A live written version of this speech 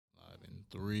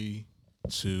Three,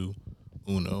 two,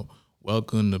 uno.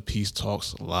 Welcome to Peace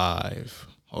Talks Live.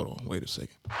 Hold on, wait a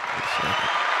second.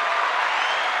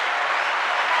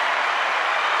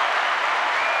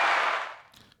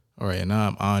 All right, and now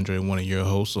I'm Andre, one of your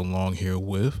hosts, along here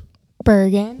with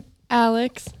Bergen,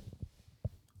 Alex.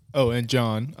 Oh, and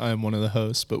John. I'm one of the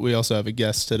hosts, but we also have a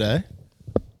guest today.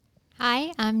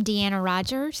 Hi, I'm Deanna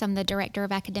Rogers. I'm the Director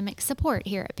of Academic Support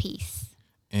here at Peace.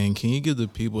 And can you give the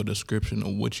people a description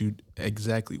of what you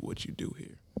do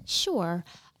here? Sure.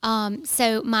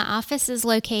 So my office is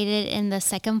located in the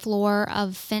second floor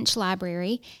of Finch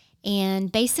Library.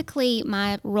 And basically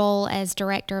my role as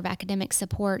Director of Academic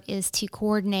Support is to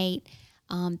coordinate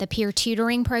the peer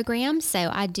tutoring program. So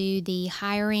I do the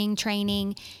hiring,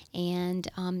 training, and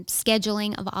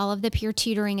scheduling of all of the peer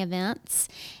tutoring events.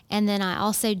 And then I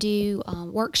also do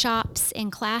workshops and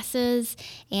classes,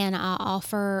 and I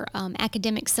offer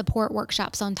academic support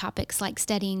workshops on topics like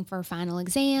studying for final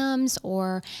exams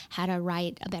or how to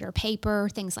write a better paper,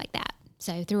 things like that.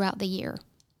 So throughout the year.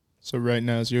 So right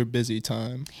now is your busy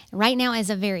time. Right now is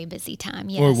a very busy time,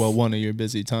 yes. Or, well, one of your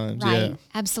busy times, Right. yeah.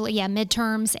 Absolutely, yeah.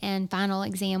 Midterms and final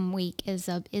exam week is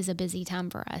a busy time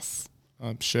for us.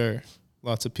 I'm sure.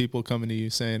 Lots of people coming to you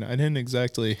saying, I didn't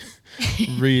exactly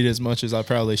read as much as I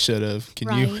probably should have.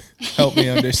 Can you help me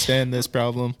understand this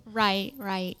problem? Right,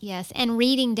 yes. And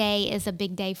reading day is a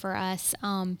big day for us.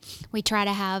 We try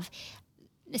to have,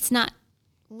 it's not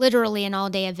literally an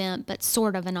all-day event, but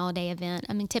sort of an all-day event.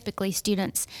 I mean, typically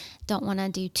students don't want to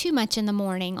do too much in the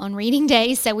morning on reading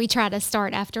day, so we try to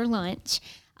start after lunch.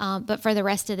 But for the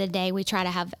rest of the day, we try to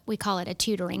have, we call it a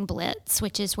tutoring blitz,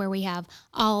 which is where we have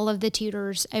all of the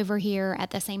tutors over here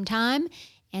at the same time,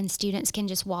 and students can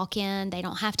just walk in. They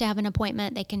don't have to have an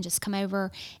appointment. They can just come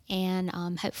over and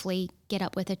hopefully get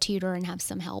up with a tutor and have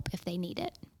some help if they need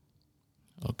it.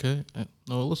 Okay.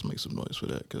 No, let's make some noise for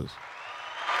that, because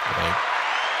I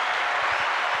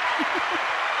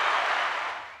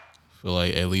feel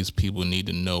like at least people need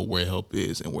to know where help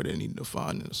is and where they need to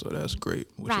find it. So that's great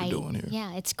what you're doing here.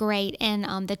 Yeah, it's great.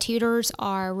 And the tutors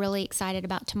are really excited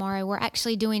about tomorrow. We're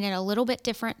actually doing it a little bit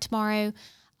different tomorrow.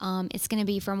 It's going to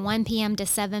be from 1 p.m. to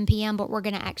 7 p.m., but we're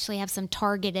going to actually have some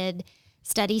targeted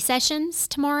study sessions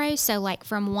tomorrow. So like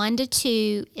from 1 to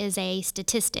 2 is a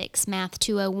statistics, Math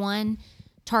 201,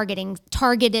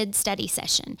 targeted study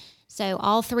session. So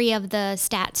all three of the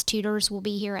stats tutors will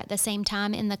be here at the same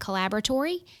time in the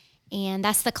collaboratory. And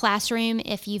that's the classroom.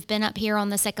 If you've been up here on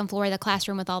the second floor, the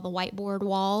classroom with all the whiteboard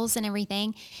walls and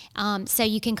everything. So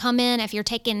you can come in if you're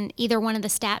taking either one of the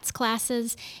stats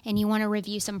classes and you want to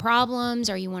review some problems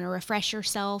or you want to refresh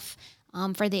yourself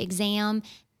for the exam.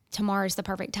 Tomorrow's the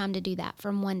perfect time to do that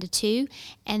from 1 to 2.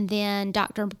 And then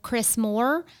Dr. Chris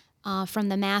Moore from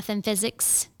the math and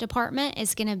physics department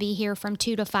is going to be here from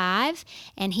 2 to 5,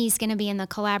 and he's going to be in the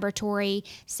collaboratory.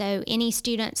 So any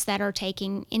students that are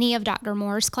taking any of Dr.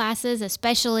 Moore's classes,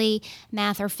 especially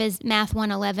math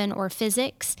 111 or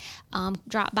physics,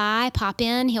 drop by, pop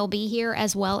in. He'll be here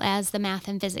as well as the math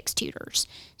and physics tutors.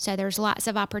 So there's lots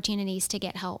of opportunities to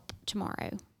get help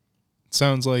tomorrow.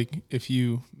 Sounds like if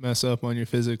you mess up on your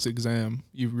physics exam,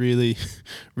 you really,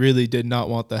 really did not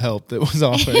want the help that was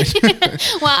offered.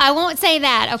 Well, I won't say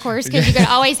that, of course, because you could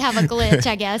always have a glitch,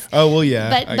 I guess. Oh, well,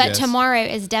 yeah. But tomorrow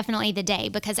is definitely the day,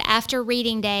 because after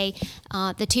reading day,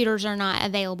 the tutors are not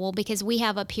available because we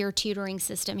have a peer tutoring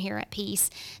system here at Peace.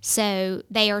 So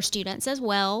they are students as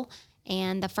well.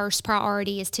 And the first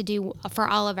priority is for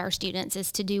all of our students,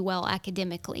 is to do well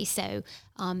academically. So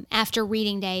after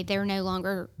reading day, they're no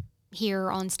longer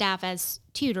here on staff as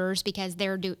tutors because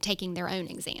they're taking their own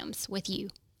exams with you.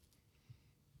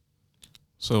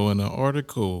 So in an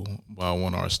article by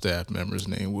one of our staff members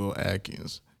named Will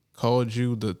Atkins, called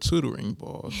you the tutoring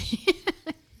boss.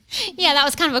 Yeah, that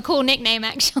was kind of a cool nickname,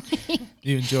 actually.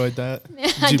 You enjoyed that?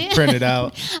 I Did you did. print it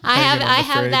out? I hang it on the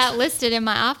have fridge? that listed in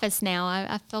my office now.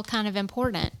 I feel kind of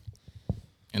important.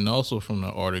 And also from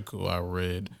the article I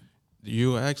read,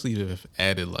 you actually have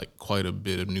added like quite a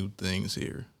bit of new things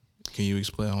here. Can you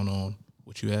explain on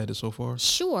what you added so far?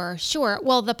 Sure.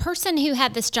 Well, the person who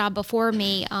had this job before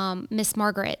me, Miss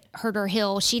Margaret Herder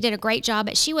Hill, she did a great job,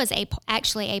 but she was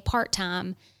actually a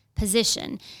part-time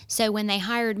position. So when they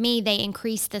hired me, they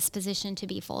increased this position to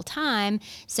be full-time.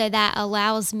 So that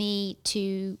allows me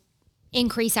to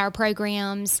increase our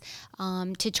programs,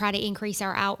 to try to increase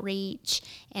our outreach,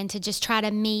 and to just try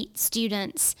to meet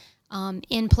students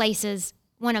in places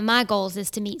one of my goals is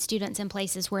to meet students in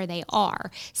places where they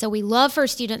are. So we love for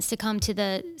students to come to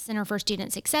the Center for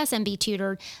Student Success and be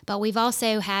tutored, but we've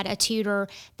also had a tutor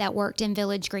that worked in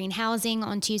Village Green Housing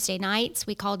on Tuesday nights.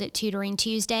 We called it Tutoring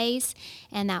Tuesdays,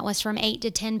 and that was from 8 to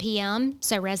 10 p.m.,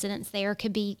 so residents there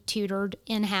could be tutored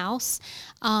in-house.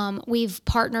 We've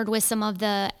partnered with some of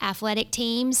the athletic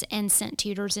teams and sent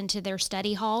tutors into their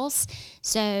study halls.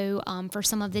 So for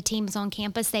some of the teams on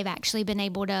campus, they've actually been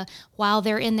able to, while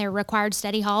they're in their required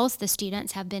study halls, the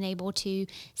students have been able to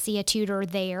see a tutor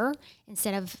there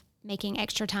instead of making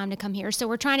extra time to come here. So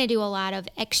we're trying to do a lot of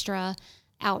extra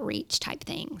outreach type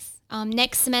things.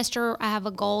 Next semester, I have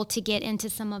a goal to get into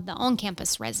some of the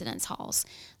on-campus residence halls,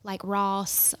 like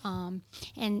Ross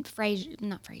and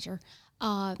Fraser.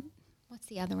 What's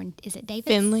the other one? Is it Davis?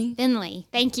 Finley.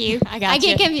 Thank you. I got I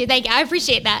get you. confused. Thank you. I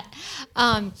appreciate that.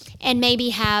 And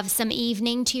maybe have some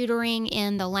evening tutoring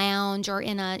in the lounge or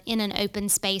in an open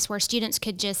space where students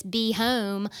could just be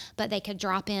home, but they could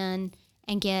drop in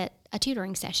and get a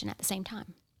tutoring session at the same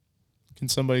time. Can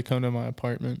somebody come to my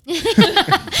apartment?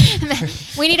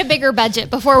 We need a bigger budget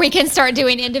before we can start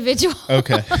doing individual.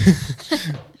 Okay.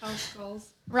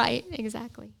 Right,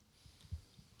 exactly.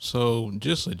 So,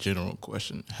 just a general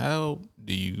question: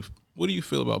 what do you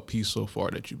feel about Peace so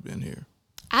far that you've been here?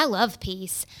 I love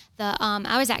Peace.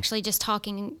 I was actually just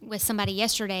talking with somebody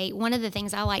yesterday. One of the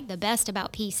things I like the best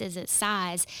about Peace is its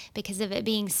size, because of it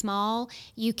being small,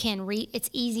 you can it's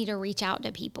easy to reach out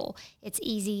to people. It's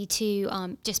easy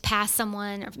to just pass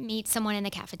someone or meet someone in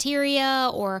the cafeteria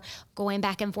or going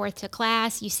back and forth to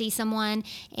class. You see someone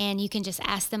and you can just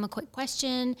ask them a quick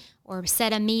question or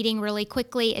set a meeting really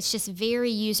quickly. It's just very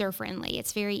user friendly.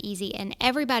 It's very easy. And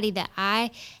everybody that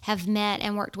I have met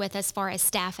and worked with as far as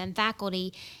staff and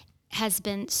faculty has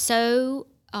been so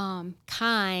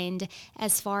kind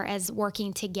as far as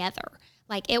working together.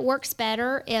 Like, it works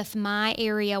better if my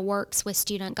area works with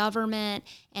student government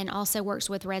and also works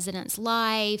with residence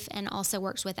life and also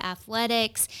works with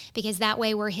athletics, because that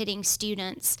way we're hitting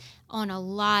students on a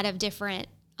lot of different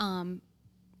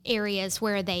areas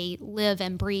where they live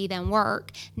and breathe and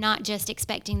work, not just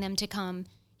expecting them to come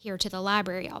here to the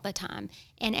library all the time.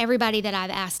 And everybody that I've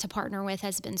asked to partner with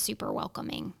has been super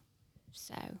welcoming.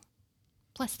 So,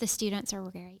 plus the students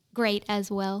are great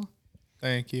as well.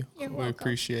 Thank you. You're We welcome.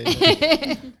 appreciate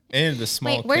it. And the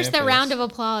small Wait, where's the campus. round of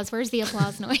applause? Where's the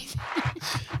applause noise?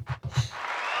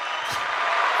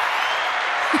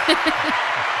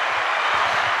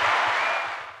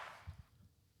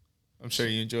 I'm sure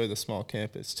you enjoy the small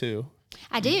campus too.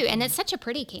 I do, and it's such a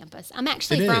pretty campus. I'm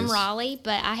actually It from is. Raleigh,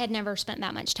 but I had never spent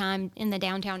that much time in the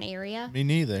downtown area. Me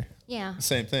neither. Yeah.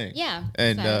 Same thing. Yeah.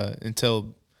 And So-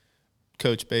 until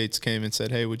Coach Bates came and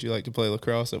said, "Hey, would you like to play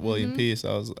lacrosse at Mm-hmm. William Peace?"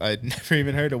 I'd never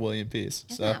even heard of William Peace.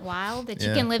 Isn't So that wild that you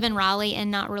yeah. can live in Raleigh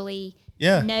and not really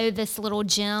Yeah. know this little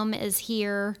gym is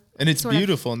here? and it's sort of-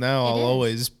 beautiful now. It I'll is.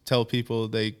 always tell people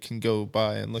they can go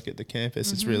by and look at the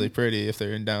campus. It's really pretty if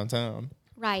they're in downtown.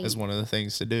 Right. As one of the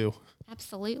things to do.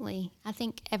 Absolutely. I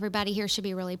think everybody here should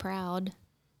be really proud.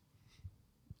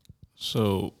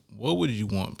 So, what would you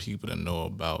want people to know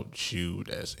about you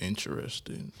that's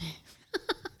interesting?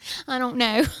 I don't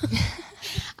know.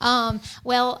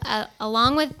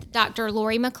 Along with Dr.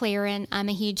 Lori McLaren, I'm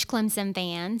a huge Clemson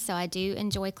fan, so I do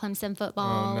enjoy Clemson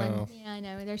football. Oh, no. And yeah, I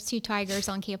know there's 2 Tigers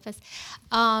on campus,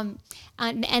 and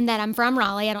that I'm from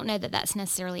Raleigh. I don't know that that's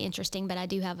necessarily interesting, but I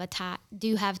do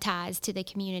have ties to the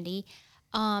community.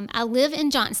 I live in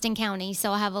Johnston County,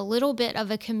 so I have a little bit of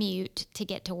a commute to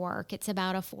get to work. It's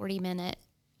about a 40-minute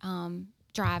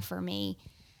drive for me.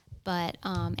 But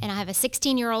and I have a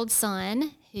 16-year-old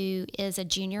son who is a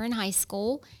junior in high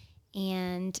school,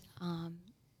 and I'm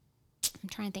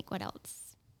trying to think what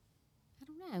else. I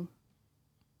don't know.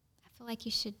 I feel like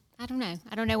you should. I don't know.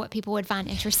 I don't know what people would find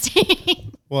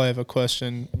interesting. Well, I have a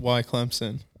question. Why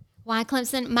Clemson? Why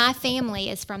Clemson? My family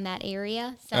is from that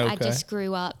area, so I Okay. just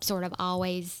grew up sort of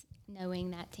always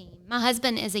knowing that team. My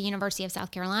husband is a University of South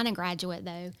Carolina graduate,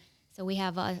 though, so we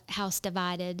have a house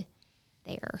divided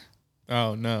there.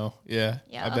 Oh no, yeah.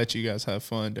 Yeah. I bet you guys have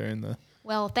fun during the.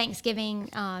 Well, Thanksgiving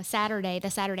Saturday, the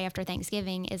Saturday after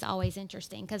Thanksgiving is always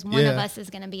interesting because one of Yeah. us is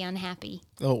going to be unhappy.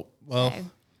 Oh well, So,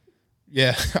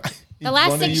 yeah. the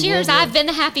last One of 6 you years, will, I've been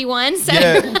the happy one. So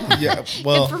Yeah.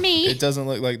 Well, for me. it doesn't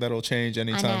look like that'll change I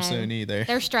anytime know. soon either.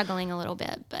 They're struggling a little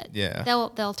bit, but Yeah.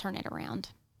 they'll turn it around.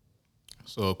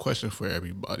 So, a question for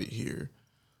everybody here: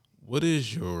 what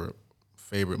is your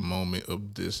favorite moment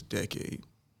of this decade?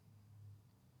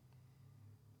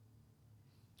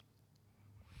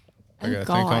 I gotta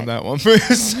God. think on that one for a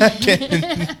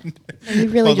second. You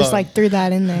really Hold just on. like threw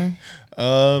that in there.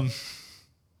 I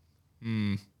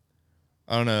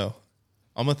don't know.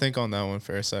 I'm gonna think on that one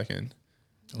for a second.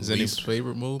 Least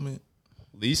favorite moment?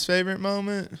 Least favorite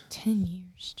moment? 10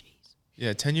 years, jeez.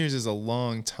 Yeah, 10 years is a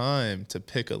long time to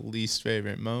pick a least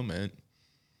favorite moment.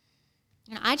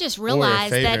 And I just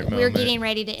realized that favorite we're moment. getting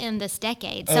ready to end this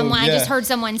decade. Oh, I yeah. just heard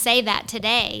someone say that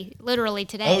today, literally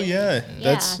today. Oh yeah, Yeah,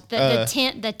 that's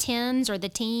the tens or the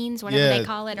teens, whatever they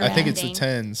call it. Are I think it's the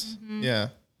ending. 10s. Yeah,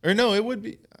 or no, it would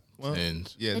be. Well,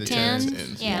 Tens. yeah, The the tens?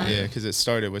 10s. Yeah. Yeah, because it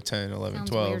started with 10, 11, Sounds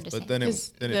 12, weird to but say. then Because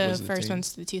it the was the first teens.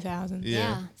 one's the 2000s.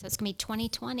 Yeah. So it's gonna be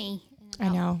 2020. in I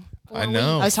about know. 4 I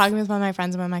know. I was talking with one of my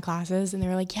friends in one of my classes, and they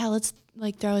were like, yeah, let's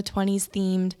like throw a 20s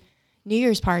themed New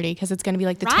Year's party because it's going to be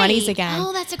like the 20s again.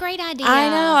 Oh, that's a great idea. I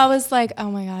know. I was like, oh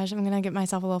my gosh, I'm going to get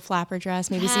myself a little flapper dress,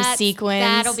 maybe some sequins.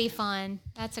 That'll be fun.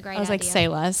 That's a great idea. I was like, say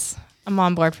less. I'm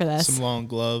on board for this. Some long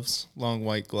gloves, long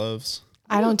white gloves.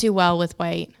 I don't do well with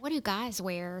white. What do guys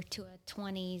wear to a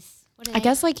 20s? What do I they-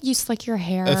 guess like you slick your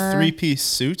hair. A 3-piece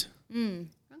suit. Okay.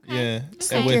 Yeah,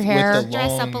 Slick your hair. with the Dress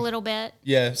long, up a little bit.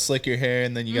 Yeah, slick your hair,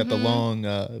 and then you got the long,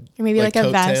 Or maybe like a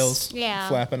coattails vest. Yeah.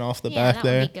 flapping off the Yeah, back that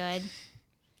there. would be good.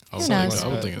 I was, knows? thinking,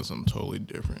 I was thinking something totally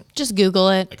different, Just Google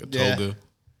it. like a Yeah. toga.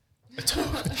 A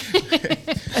toga.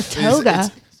 It's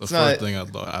the It's first not- thing I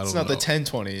thought. I don't It's know. not the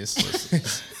 1020s,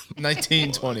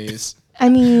 1920s. I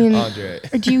mean, Andre.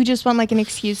 or do you just want like an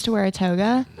excuse to wear a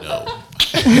toga? No,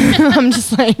 I'm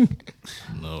just like,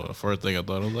 no. The first thing I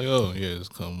thought, I was like, oh yeah, it's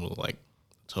come with like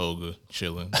toga,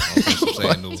 chilling, on some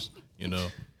sandals, you know.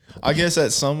 I guess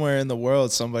that somewhere in the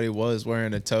world somebody was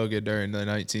wearing a toga during the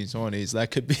 1920s.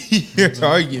 That could be your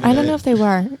argument. I don't know if they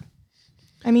were.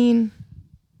 I mean,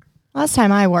 last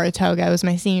time I wore a toga was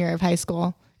my senior year of high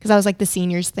school because that was like the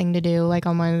seniors thing to do, like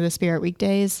on one of the Spirit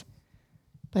weekdays.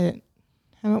 But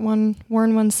I haven't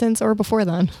worn one since or before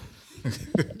then.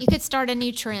 You could start a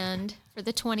new trend for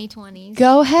the 2020s.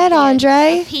 Go ahead, A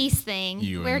Andre. peace thing.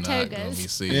 You Wear are not gonna be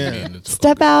togas. seeing Yeah. me in the toga.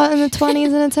 Step out in the 20s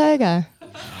in a toga.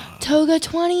 Toga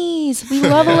 20s. We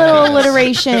love a little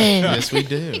alliteration. Yes, we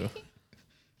do.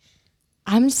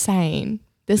 I'm saying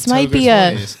this The might toga be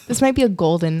a 20s.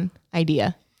 golden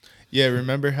idea. Yeah,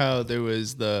 remember how there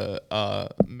was the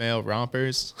male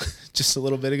rompers just a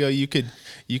little bit ago? You could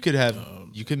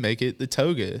make it the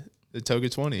toga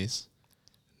 20s.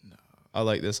 No. I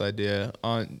like this idea.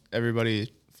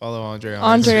 Everybody follow Andre on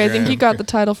Andre, I Instagram. think you got the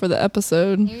title for the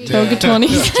episode. you Toga go.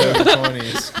 20s. Toga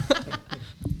 20s.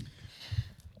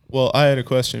 Well, I had a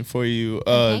question for you.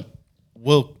 Okay.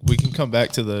 We can come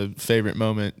back to the favorite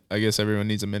moment. I guess everyone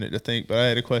needs a minute to think, but I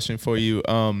had a question for you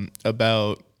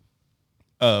about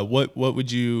what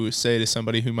would you say to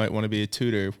somebody who might want to be a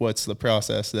tutor? What's the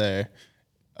process there?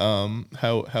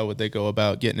 How would they go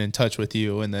about getting in touch with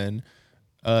you and then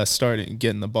starting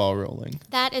getting the ball rolling?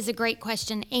 That is a great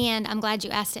question, and I'm glad you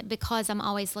asked it because I'm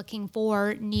always looking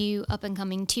for new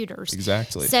up-and-coming tutors.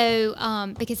 Exactly.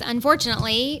 So, because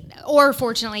unfortunately, or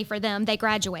fortunately for them, they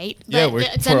graduate. But Yeah,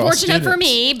 it's we're all unfortunate for students.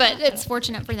 me, but it's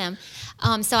fortunate for them.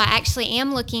 So I actually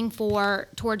am looking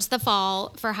towards the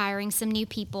fall for hiring some new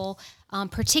people,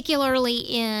 particularly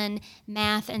in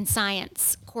math and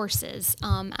science courses.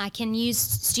 I can use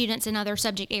students in other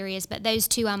subject areas, but those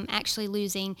two I'm actually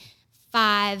losing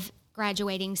 5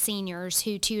 graduating seniors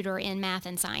who tutor in math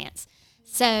and science.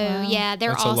 So yeah, they're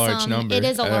That's awesome. a large number. It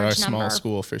is a at large our number. small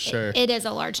school for sure. It is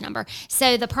a large number.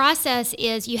 So the process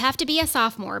is you have to be a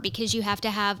sophomore because you have to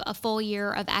have a full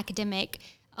year of academic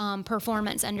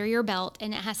performance under your belt,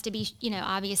 and it has to be,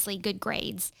 obviously good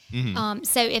grades.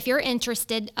 So if you're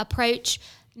interested, approach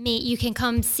me. You can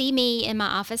come see me in my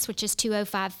office, which is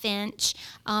 205 Finch.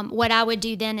 What I would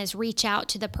do then is reach out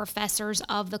to the professors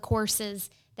of the courses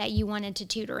that you wanted to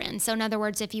tutor in. So in other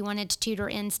words, if you wanted to tutor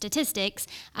in statistics,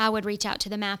 I would reach out to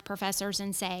the math professors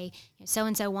and say,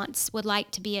 so-and-so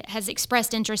has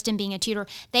expressed interest in being a tutor.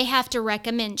 They have to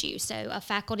recommend you. So a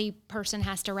faculty person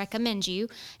has to recommend you.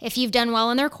 If you've done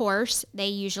well in their course, they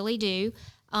usually do.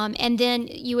 And then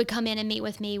you would come in and meet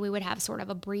with me. We would have sort of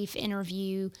a brief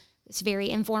interview. It's very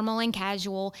informal and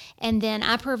casual. And then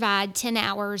I provide 10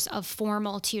 hours of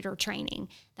formal tutor training.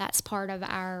 That's part of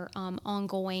our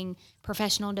ongoing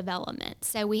professional development.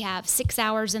 So we have 6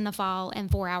 hours in the fall and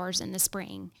 4 hours in the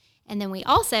spring. And then we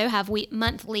also have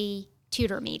monthly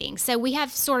tutor meetings. So we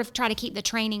have sort of try to keep the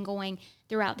training going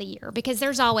throughout the year because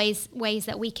there's always ways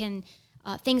that we can,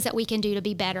 things that we can do to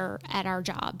be better at our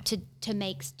job, to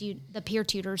make the peer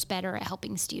tutors better at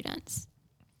helping students.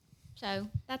 So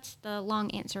that's the long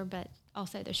answer, but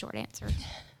also the short answer.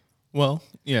 Well,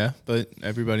 yeah, but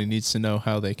everybody needs to know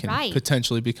how they can Right.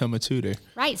 potentially become a tutor.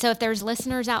 Right. So if there's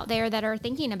listeners out there that are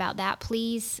thinking about that,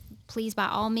 please by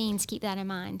all means keep that in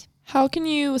mind. How can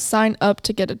you sign up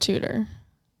to get a tutor?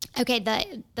 Okay,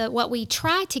 the what we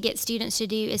try to get students to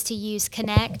do is to use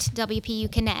Connect, WPU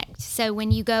Connect. So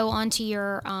when you go onto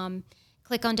your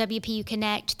click on WPU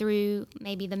Connect through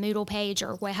maybe the Moodle page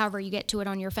or however you get to it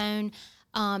on your phone,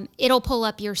 it'll pull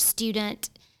up your student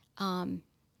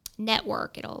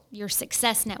network. Your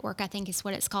success network, I think is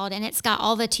what it's called, and it's got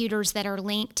all the tutors that are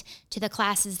linked to the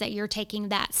classes that you're taking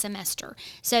that semester.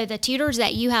 So the tutors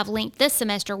that you have linked this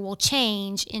semester will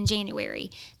change in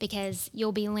January because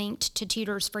you'll be linked to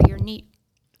tutors for your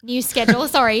new schedule.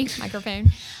 Sorry,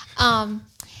 microphone.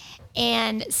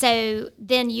 And so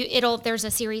then there's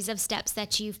a series of steps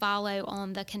that you follow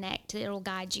on the Connect. It'll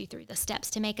guide you through the steps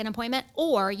to make an appointment,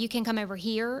 or you can come over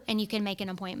here and you can make an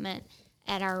appointment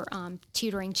at our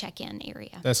tutoring check-in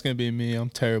area. That's going to be me. I'm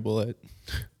terrible at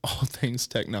all things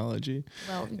technology.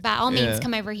 Well, by all means,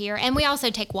 come over here. And we also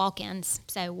take walk-ins,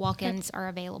 so walk-ins are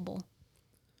available.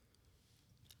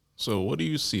 So what do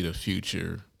you see the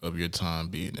future of your time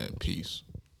being at Peace?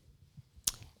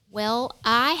 Well,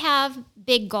 I have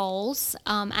big goals.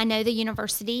 I know the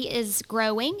university is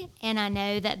growing, and I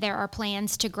know that there are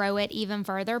plans to grow it even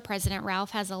further. President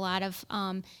Ralph has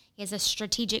he has a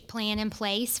strategic plan in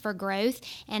place for growth.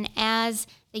 And as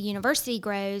the university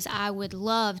grows, I would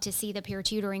love to see the peer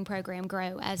tutoring program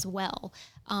grow as well.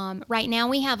 Right now,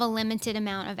 we have a limited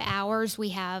amount of hours. We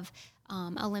have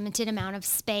a limited amount of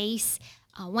space.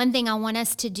 One thing I want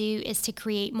us to do is to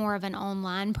create more of an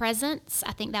online presence.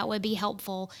 I think that would be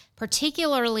helpful,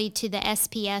 particularly to the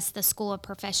SPS, the School of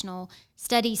Professional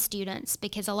Studies students,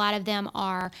 because a lot of them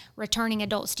are returning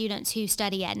adult students who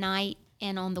study at night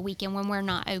and on the weekend when we're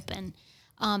not open.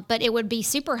 But it would be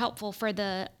super helpful for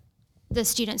the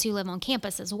students who live on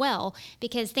campus as well,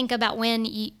 because think about when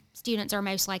students are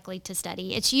most likely to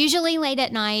study. It's usually late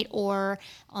at night or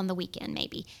on the weekend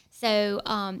maybe. So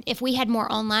if we had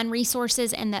more online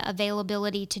resources and the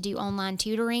availability to do online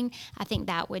tutoring, I think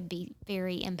that would be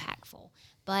very impactful.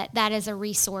 But that is a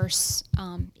resource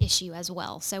issue as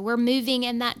well. So we're moving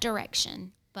in that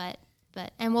direction,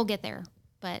 and we'll get there,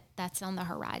 but that's on the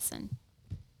horizon.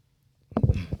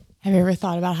 Have you ever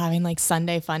thought about having like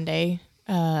Sunday Fun Day,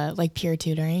 like peer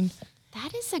tutoring?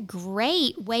 That is a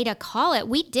great way to call it.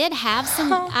 We did have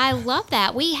some, I love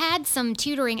that. We had some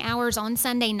tutoring hours on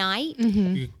Sunday night.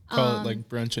 You could call it like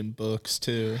brunch and books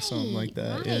too, or something like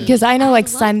that. right. Yeah. Because I know like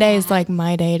love Sunday is that. like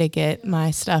my day to get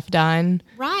my stuff done.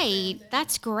 Right.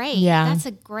 That's great. Yeah. That's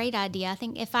a great idea. I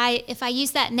think if I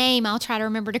use that name, I'll try to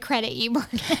remember to credit you,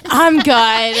 Morgan. I'm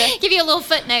good. Give you a little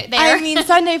footnote there. I mean,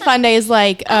 Sunday Fun Day is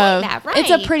like, that, it's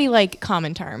a right. pretty like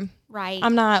common term. right.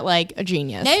 I'm not like a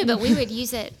genius. No, but we would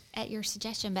use it at your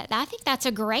suggestion. But I think that's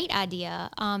a great idea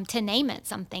to name it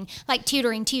something like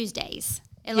Tutoring Tuesdays,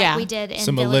 like Yeah. we did in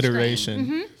Some Village Green.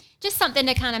 alliteration. Just something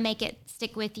to kind of make it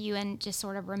stick with you and just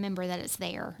sort of remember that it's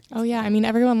there. Oh yeah, I mean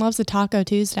everyone loves a Taco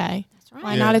Tuesday. That's right.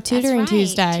 Why Yeah. not a That's tutoring right.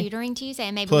 Tuesday? Tutoring Tuesday,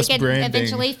 and maybe Plus we could branding.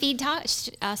 eventually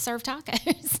serve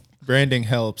tacos. Branding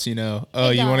helps, you know. Oh,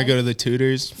 It you want to does. go to the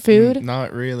tutors? Food?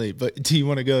 Not really. But do you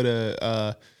want to go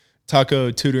to Taco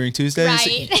Tutoring Tuesdays?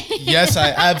 Right. Yes, I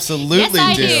absolutely Yes,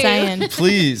 I do. do. Saying.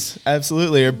 Please,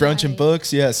 absolutely. Or brunch and Right.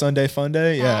 books. Yeah, Sunday Fun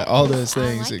Day. Yeah, That all is- those I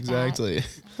things. like that. Exactly.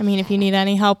 I mean, if you need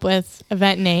any help with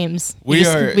event names, We we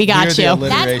got are the you.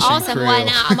 alliteration That's awesome. crew. Well,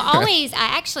 I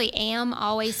actually am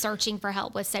always searching for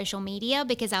help with social media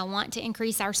because I want to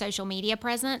increase our social media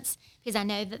presence because I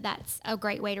know that that's a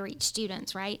great way to reach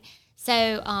students, right?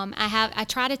 So I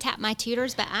try to tap my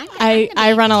tutors, but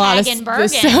I run a lot of the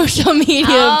social media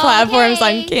platforms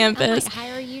on campus. I might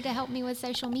hire you to help me with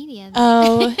social media.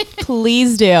 Oh,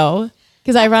 please do.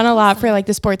 Because I run a lot for like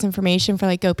the sports information for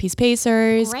like Go Peace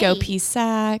Pacers, Go Great. Peace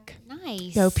Sac,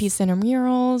 Nice. Go Peace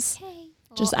Intramurals. Okay.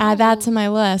 Just Well, add that to my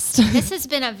list. This has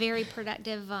been a very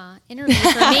productive interview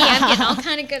for me. I'm getting all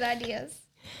kind of good ideas.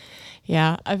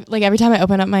 Yeah, like every time I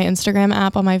open up my Instagram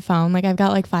app on my phone, like I've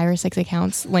got like 5 or 6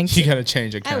 accounts linked. You got to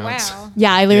change Oh, accounts. wow.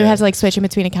 Yeah, I literally Yeah. have to like switch in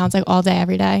between accounts like all day,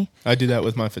 every day. I do that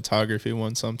with my photography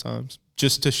one sometimes,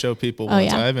 just to show people. Oh, once.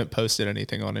 yeah. I haven't posted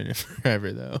anything on it in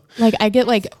forever though. Like I get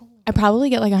like I probably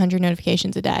get like 100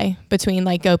 notifications a day between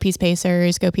like Go Peace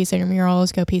Pacers, Go Peace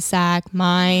Intramurals, Go Peace Sac,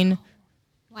 mine.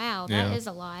 Wow, that Yeah. is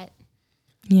a lot.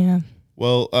 Yeah.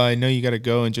 Well, I know you got to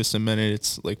go in just a minute.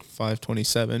 It's like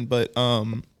 5:27, but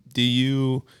do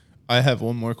you? I have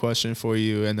one more question for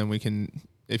you, and then we can,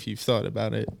 if you've thought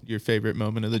about it, your favorite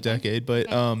moment of the decade. But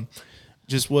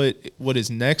just what is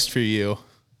next for you?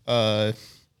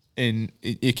 And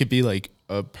it could be like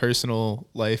a personal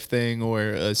life thing or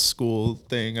a school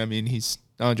thing. I mean,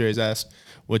 Andre's asked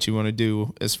what you want to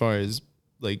do as far as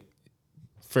like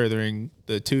furthering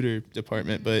the tutor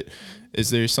department, but is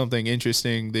there something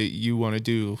interesting that you want to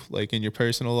do like in your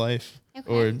personal life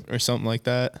Okay. or something like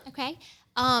that? Okay.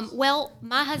 Well,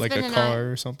 my husband Like a and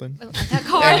car or something? I, a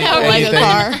car. Like a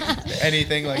car.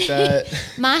 Anything like that?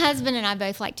 My husband and I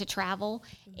both like to travel,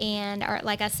 and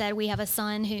like I said, we have a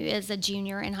son who is a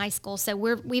junior in high school, so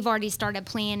we've already started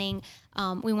planning.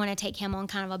 We want to take him on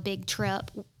kind of a big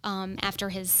trip after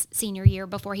his senior year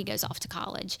before he goes off to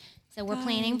college. So we're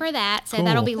planning for that. So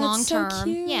that'll be Cool. long That's so term.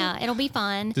 cute. Yeah, it'll be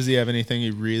fun. Does he have anything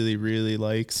he really, really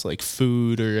likes, like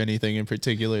food or anything in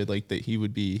particular, like that he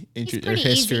would be interested or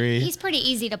history? He's pretty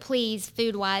easy to please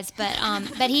food wise, but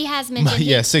he has mentioned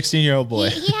Yeah, 16-year-old boy.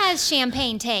 he has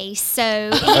champagne taste, so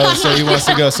Oh, so he wants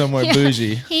to go somewhere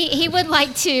bougie. he would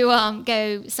like to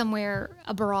go somewhere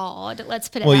abroad. Let's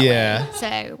put it Well, that yeah. way.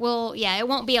 So it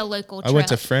won't be a local trip. I went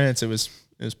to France. It was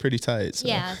pretty tight. So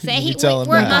Yeah, so you tell him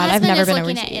my that. God, I've husband never is been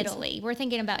looking at overseas. Italy. We're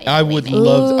thinking about Italy. I would maybe.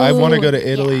 love. I want to go to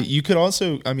Italy. Yeah. You could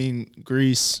also, I mean,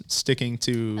 Greece. Sticking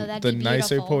to Oh, that'd the be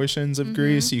nicer beautiful. portions of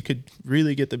Greece, you could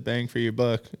really get the bang for your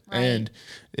buck. Right. And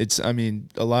it's, I mean,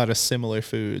 a lot of similar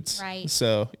foods. Right.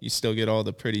 So you still get all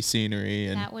the pretty scenery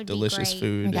and That would be delicious great.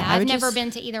 food. Yeah, I I've would never just- been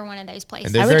to either one of those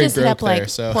places. they're I would very just hit up broke there, like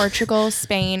so. Portugal,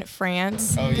 Spain,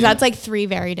 France, because yeah. that's like three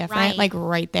very different, Right. like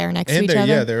right there next to And each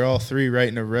other. they're all three right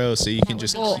in a row, so you can would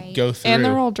just be great. go through. And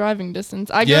they're all driving distance.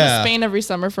 I go Yeah. to Spain every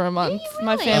summer for a month.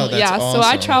 My really? family, Oh, that's yeah. So I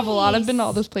awesome. travel a lot. I've been to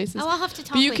all those places. Oh, I'll have to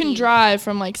talk But you with can you. drive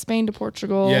from like Spain to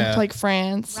Portugal Yeah. to like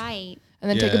France, Right. and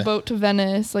then take Yeah. a boat to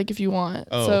Venice, like if you want.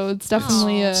 Oh. So it's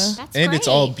definitely a. That's and great. it's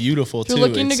all beautiful If too. you're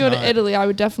looking to It's go not- to Italy, I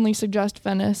would definitely suggest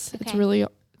Venice. Okay.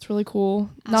 It's really cool.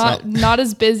 not- Not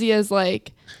as busy as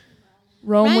like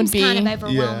Rome Rome's would be. kind of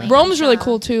overwhelming. Rome's for really sure.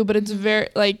 cool too, but it's very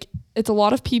like it's a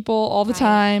lot of people all the Right.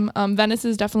 time. Venice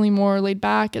is definitely more laid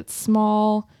back. It's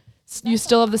small. You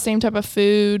still have the same type of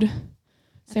food,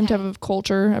 same Okay. type of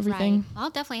culture, everything. Right. I'll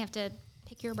definitely have to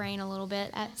pick your brain a little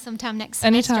bit at sometime next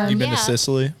Anytime. semester. You've been yeah. to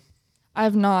Sicily? I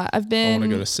have not. I've I been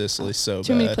want to go to Sicily so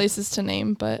too bad. many places to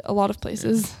name, but a lot of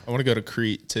places. I want to go to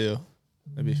Crete too.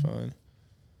 That'd be fun.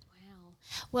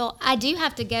 Well, I do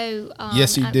have to go.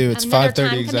 Yes, you do. It's another 5:30 time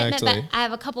commitment, exactly. But I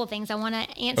have a couple of things I want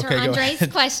to answer. Okay, go Andre's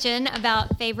ahead. question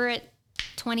about favorite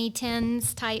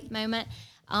 2010s type moment.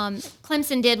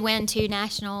 Clemson did win 2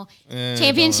 national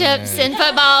championships in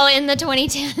football in the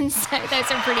 2010s. So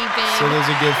those are pretty big. So those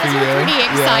are good for Those you. are pretty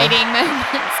Yeah. exciting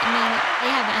moments. I mean, they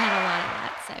haven't had a lot of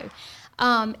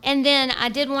that. So, and then I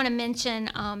did want to mention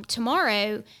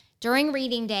tomorrow during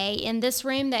reading day in this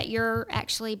room that you're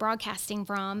actually broadcasting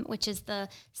from, which is the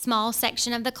small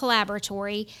section of the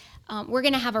collaboratory. We're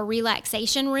going to have a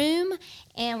relaxation room,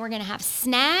 and we're going to have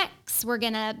snacks. We're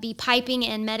going to be piping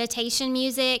in meditation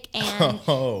music and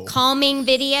Oh. calming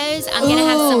videos. I'm going to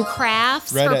have some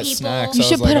crafts Right for at people. snacks. You I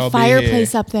should was put like, a I'll be here.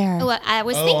 fireplace up there. Oh, I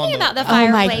was Oh, on thinking the- about the Oh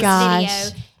my fireplace gosh.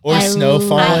 video. Or snow love-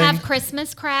 falling. I have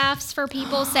Christmas crafts for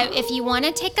people. So if you want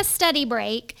to take a study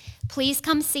break, please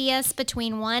come see us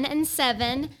between 1 and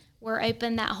 7. We're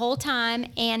open that whole time.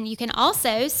 And you can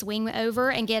also swing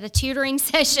over and get a tutoring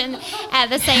session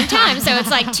at the same time. So it's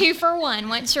like 2 for 1.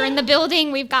 Once you're in the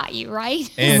building, we've got you, right?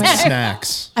 And So-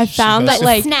 snacks. I found that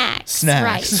like Snacks.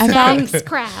 Snacks. Right. I found Snacks,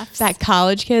 crafts. that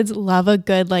college kids love a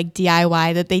good like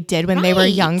DIY that they did when they were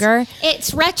Right. younger.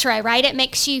 It's retro, right? It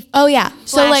makes you Oh yeah.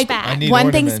 So like Flashback. I need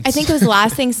one thing, ornaments. I think it was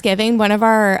last Thanksgiving, one of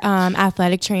our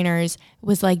athletic trainers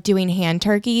was like doing hand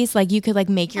turkeys. Like you could like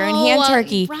make your own hand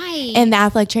turkey right. in the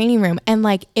athletic training room. And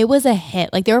like it was a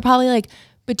hit. Like there were probably like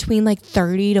between like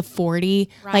 30 to 40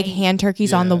 like Right. hand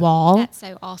turkeys on the Yeah. wall. That's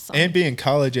so awesome. And being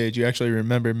college age, you actually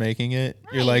remember making it.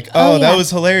 You're Right. like, Oh, oh, that yeah.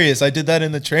 was hilarious. I did that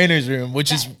in the trainer's room,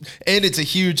 which is, and it's a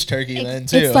huge turkey then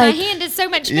too. it's My like- hand is so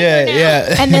much bigger yeah, now.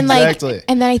 yeah. And then like exactly.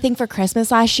 and then I think for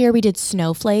Christmas last year we did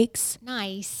snowflakes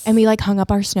Nice. and we like hung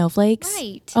up our snowflakes.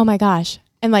 Right. Oh my gosh.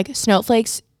 And like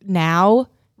snowflakes now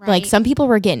like Right. some people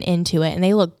were getting into it and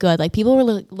they look good. Like people were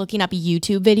looking up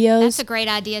YouTube videos. That's a great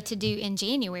idea to do in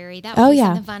January. That would Oh, be yeah.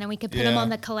 something fun, and we could put them Yeah. on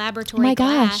the collaboratory Oh my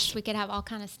glass. gosh. We could have all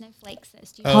kind of snowflakes.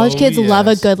 Oh, College kids love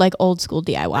a yes. good like old school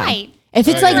DIY. Right. If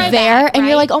it's Oh, like yeah. there Throwback, and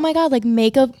you're right? like, oh my god, like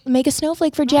make a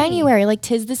snowflake for January, like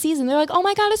 'tis the season. They're like, oh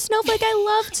my god, a snowflake!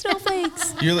 I love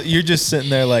snowflakes. You're just sitting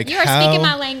there like, You are how speaking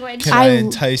my language. can I I-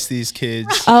 entice these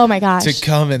kids Oh my gosh, to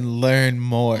come and learn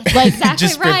more? like Exactly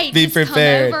just right. be Just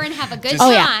prepared. come over and have a good Just- Oh,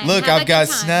 yeah. time. Look, Have I've a got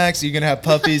good time. snacks. You can have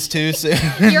puppies too soon.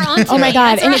 You're on to oh my it.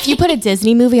 god. That's And right. if you put a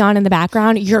Disney movie on in the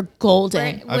background, you're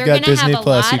golden. We're I've got gonna Disney have a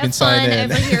Plus. lot You can of sign fun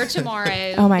in. over here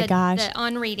tomorrow. Oh my gosh.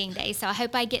 On reading day. So I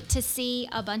hope I get to see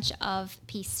a bunch of have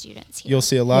Peace students here. You'll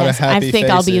see a lot Yes, of happy I think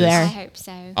I'll be faces. there. I hope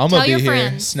so. I'm Tell gonna be your here.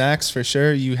 friends. Snacks for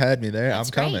sure. You had me there. That's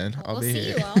I'm coming. great. I'll We'll be see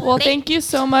here. you all. Well, thank you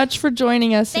so much for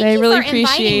joining us Thank today. you Really for inviting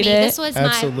appreciate me. it. This was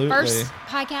Absolutely. my first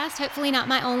podcast, hopefully not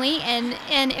my only, and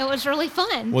it was really fun.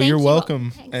 Well, Thank you're you.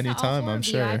 welcome Thanks to all anytime, four I'm of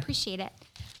you. sure. I appreciate it.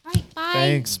 All right, bye.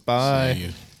 Thanks. Bye. See you.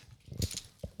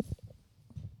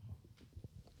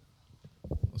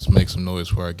 Let's make some noise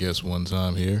for our guest one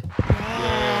time here.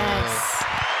 Yes.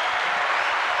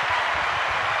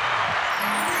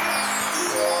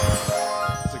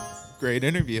 It's a great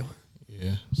interview.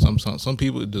 Yeah, some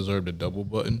people deserve the double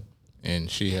button, and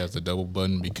she has the double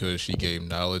button because she gave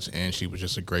knowledge and she was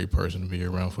just a great person to be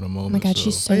around for the moment. Oh my God,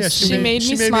 she's so yeah, sweet. She made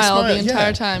me smile the entire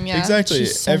Yeah, time, yeah. Exactly.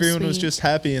 She's so Everyone was sweet. just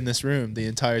happy in this room the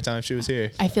entire time she was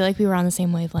here. I feel like we were on the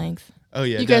same wavelength. Oh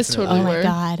yeah, You guys definitely. Oh totally my were.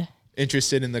 God.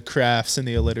 Interested in the crafts and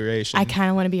the alliteration. I kind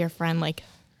of want to be your friend. Like,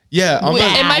 yeah, I'm Wait,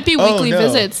 not- it might be Oh, weekly no.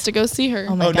 visits to go see her.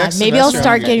 oh my Oh, God. next Maybe I'll semester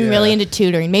start I'm getting good, really yeah. into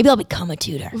tutoring. Maybe I'll become a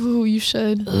tutor. Ooh, you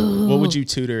should. What would you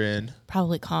tutor in?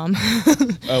 Probably calm.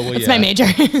 Oh well, That's yeah. my major.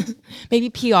 Maybe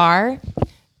PR.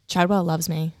 Chadwell loves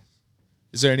me.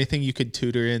 Is there anything you could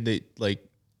tutor in that like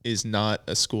is not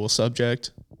a school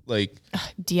subject? Like,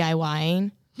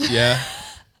 DIYing. yeah.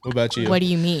 What about you? What do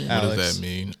you mean? Al- What does Alex. that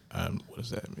mean? What does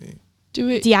that mean? Do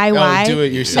it. DIY. Oh, do it A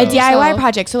yourself. DIY Yourself.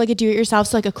 project. So like a do-it-yourself,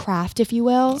 so like a craft, if you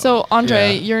will. So,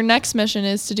 Andre, Yeah. your next mission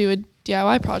is to do a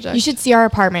DIY project. You should see our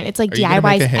apartment. It's like Are you gonna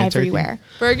make DIYs a hand turkey? everywhere.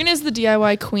 Bergen is the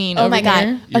DIY queen. Oh over my God.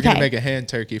 here. You're Okay. gonna make a hand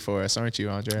turkey for us, aren't you,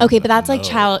 Andre? Okay, but that's like No.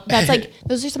 child. That's like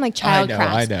those are some like child know,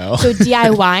 crafts. I know. So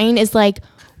DIYing is like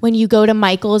when you go to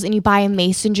Michael's and you buy a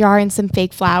mason jar and some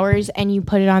fake flowers and you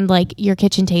put it on like your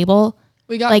kitchen table.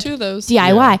 We got Like 2 of those.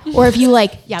 DIY. Or if you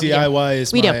like, yeah, we do. DIY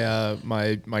is We do.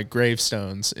 my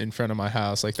gravestones in front of my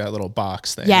house, like that little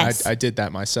box thing. Yes. I did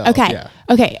that myself. Okay. Yeah.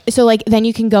 Okay. So like then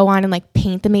you can go on and like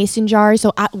paint the mason jar.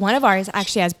 So one of ours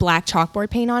actually has black chalkboard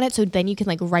paint on it. So then you can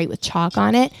like write with chalk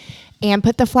on it and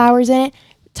put the flowers in it,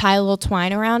 tie a little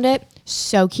twine around it.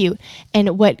 So cute.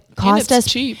 And what cost it's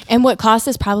us cheap. And what cost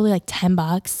us probably like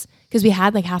 $10 because we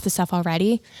had like half the stuff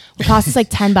already. What cost us like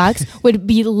 $10 would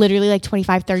be literally like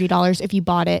 $25, $30 if you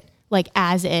bought it like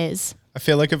as is. I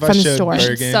feel like if I From the showed store. You should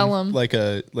Bergen sell 'em. like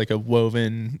a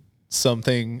woven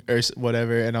something or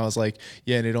whatever, and I was like,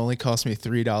 yeah, and it only cost me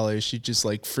 $3, she'd just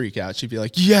like freak out. She'd be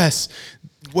like, yes,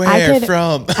 where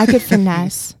from? I could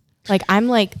finesse.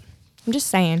 I'm just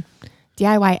saying,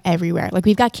 DIY everywhere. Like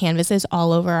we've got canvases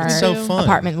all over our It's so fun.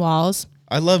 apartment walls.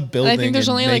 I love And building. I think there's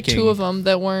and only like making, 2 of them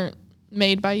that weren't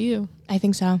made by you. I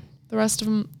think so. The rest of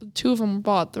them, 2 of them were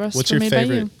bought. The rest What's were your made by you.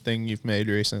 favorite thing you've made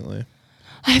recently?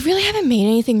 I really haven't made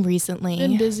anything recently.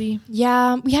 Been busy.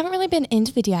 Yeah, we haven't really been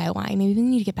into the DIY. Maybe we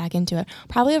need to get back into it.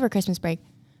 Probably over Christmas break.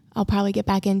 I'll probably get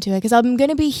back into it because I'm going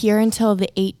to be here until the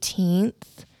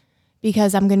 18th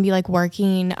because I'm going to be like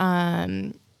working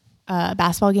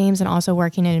basketball games and also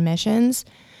working in admissions.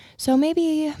 So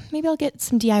maybe I'll get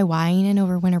some DIYing in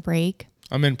over winter break.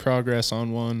 I'm in progress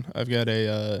on one. I've got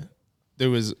there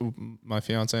was my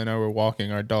fiance and I were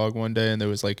walking our dog one day, and there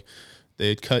was like they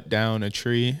had cut down a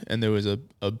tree, and there was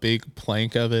a big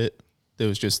plank of it that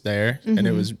was just there, and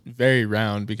it was very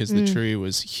round because the tree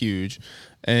was huge,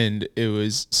 and it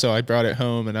was so I brought it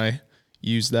home and I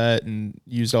used that and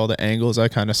used all the angles I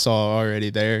kind of saw already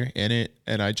there in it,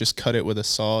 and I just cut it with a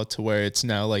saw to where it's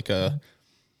now like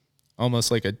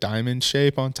almost like a diamond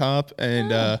shape on top,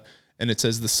 and it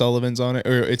says the Sullivans on it,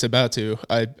 or it's about to.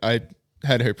 I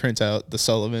had her print out the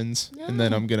Sullivans, and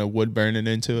then I'm gonna wood burn it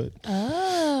into it.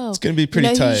 Oh. It's gonna be pretty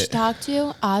Who you tight. should talk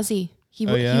to? Ozzy.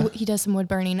 Oh, yeah? He does some wood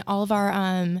burning. All of our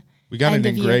We got end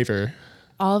an of year- engraver.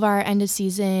 all of our end of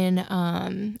season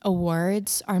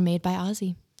awards are made by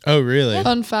Ozzy. Oh, really?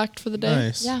 Fun fact for the day.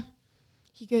 Nice. Yeah.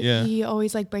 Yeah. He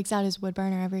always like breaks out his wood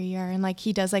burner every year and like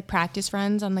he does like practice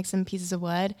runs on like some pieces of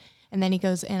wood and then he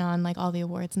goes in on like all the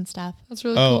awards and stuff. That's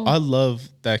really Oh, cool. I love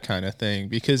that kind of thing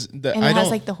because And I it don't. has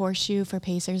like the horseshoe for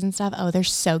Pacers and stuff. Oh, they're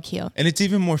so cute. and it's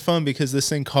even more fun because this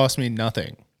thing cost me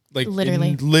nothing. Like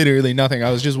Literally nothing.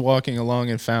 I was just walking along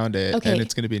and found it, Okay. and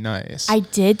it's gonna be nice. I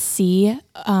did see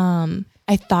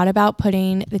I thought about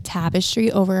putting the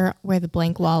tapestry over where the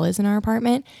blank wall is in our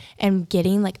apartment and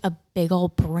getting like a big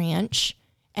old branch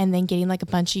and then getting like a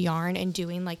bunch of yarn and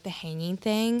doing like the hanging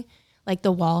thing, like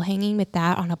the wall hanging with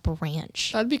that on a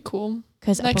branch. That'd be cool.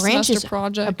 Because a Next branch semester is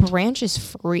project. a branch is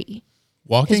free.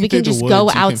 Walking we through can the just woods, go you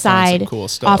can find some outside cool off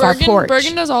stuff. our porch.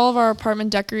 Bergen does all of our apartment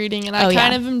decorating, and I Oh,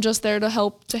 kind yeah. of am just there to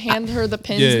help to hand her the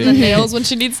pins Yeah, and yeah. the nails when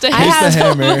she needs to. I Here's the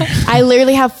hammer. I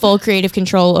literally have full creative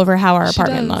control over how our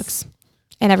apartment does. looks.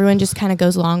 And everyone just kind of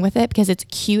goes along with it because it's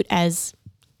cute as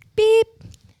beep,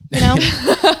 you know?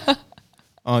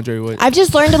 Andre, what? I've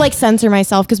just learned to like censor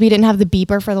myself because we didn't have the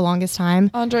beeper for the longest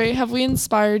time. Andre, have we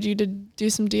inspired you to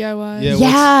do some DIY? Yeah,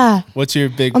 Yeah. What's your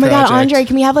big Oh my project? God, Andre,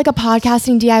 can we have like a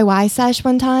podcasting DIY sesh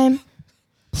one time?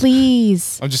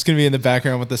 Please. I'm just going to be in the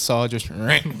background with the saw just... Oh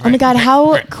my God,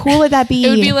 how cool would that be? It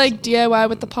would be like DIY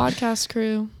with the podcast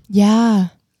crew. yeah.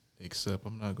 Except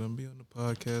I'm not going to be on the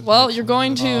podcast. Well, next you're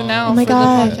going month. to now Oh my for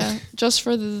God. the podcast. Just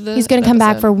for the He's going to come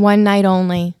back episode. for one night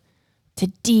only to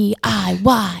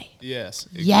DIY. Yes.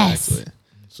 Exactly. Yes.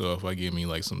 So if I give me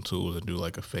like some tools and do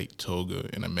like a fake toga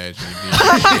and imagine me being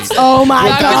fake, Oh my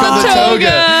Back God. with the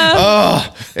toga.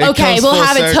 Oh, it Okay, comes we'll full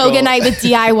have a circle. toga night with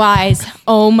DIYs.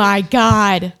 Oh my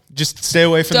God. Just stay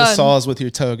away from the Done. saws with your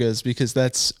togas because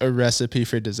that's a recipe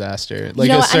for disaster. Like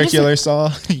know a what, I'm just- circular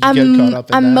saw, you get caught up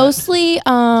in I'm that. mostly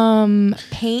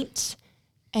paint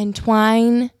and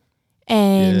twine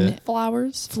and Yeah.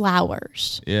 Flowers.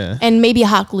 flowers Yeah. and maybe a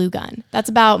hot glue gun. That's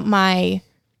about my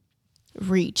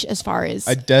reach as far as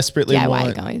I desperately DIY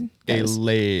want going. a goes.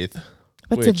 lathe.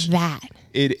 What's which that?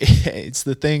 it's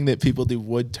the thing that people do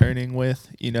wood turning with.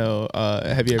 You know,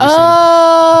 have you ever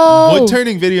Oh, seen wood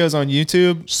turning videos on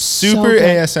YouTube? Super good.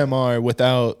 ASMR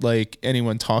without like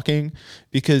anyone talking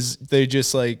because they're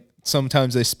just like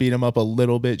sometimes they speed them up a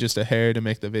little bit, just a hair to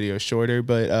make the video shorter.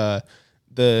 But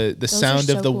the are sound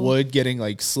so of the cool. wood getting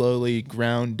like slowly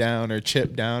ground down or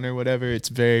chipped down or whatever, it's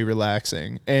very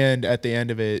relaxing. And at the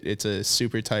end of it, it's a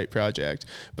super tight project.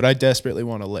 But I desperately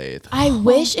want a lathe. I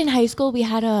wish in high school we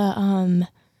had a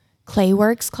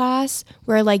Clayworks class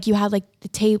where like you had like the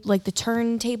tape, like the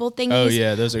turntable thingies. Oh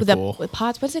yeah, those are with cool. with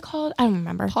pots. What's it called? I don't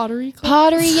remember. Pottery. Club?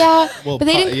 Pottery, yeah. Well, but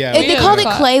they didn't. yeah, they we called it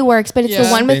had- Clayworks, but it's the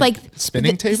Yeah. one with like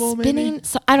Spinning the table, maybe? spinning.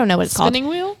 So, I don't know what it's Spinning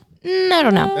wheel. called. I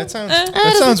don't know. That sounds that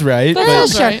that sounds right. that But,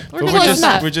 sounds sure. right. but We're we're close just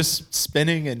enough. we're just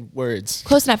spinning in words.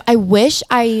 Close enough. I wish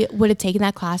I would have taken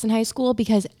that class in high school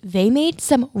because they made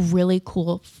some really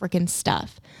cool freaking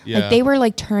stuff. Yeah. Like they were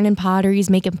like turning potteries,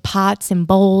 making pots and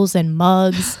bowls and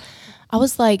mugs. I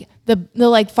was like the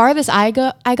like farthest I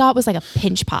got was like a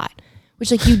pinch pot, which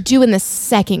like you do in the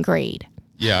second grade.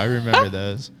 Yeah, I remember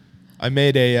those. I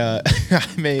made a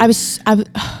I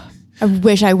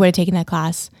wish I would have taken that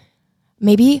class.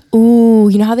 Maybe. Ooh,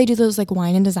 you know how they do those like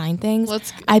wine and design things?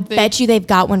 I bet you they've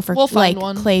got one for We'll find like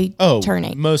one. clay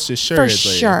turning. most For assuredly.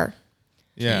 sure.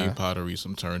 yeah. Yeah. pottery,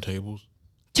 some turntables.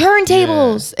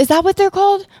 Turntables. Is that what they're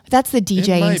called? That's the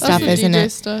DJing might stuff, be. That's the isn't DJ it?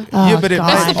 stuff. Oh, Yeah, but it God.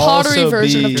 might That's the pottery also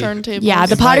version of be- turntables. Yeah,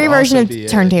 the It might pottery version also of be a-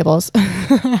 turntables.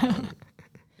 Oh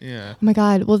Yeah. my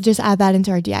God, we'll just add that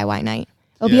into our DIY night.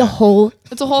 It'll be Yeah. a whole.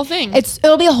 It's a whole thing.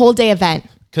 It'll be a whole day event.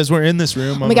 Because we're in this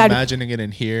room, I'm my God. imagining it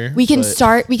in here. We can but-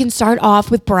 start. We can start off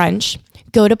with brunch.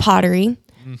 Go to pottery.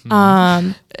 It's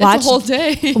Watch a whole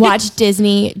day. watch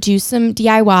Disney. Do some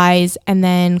DIYs and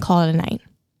then call it a night.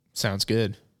 Sounds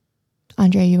good.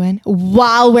 Andre, you in?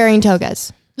 While wearing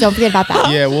togas. Don't forget about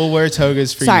that. Yeah, we'll wear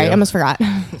togas for Sorry, you. I almost forgot.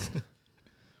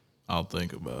 I'll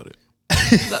think about it.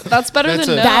 That's better That's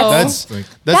than a- no. That's Think-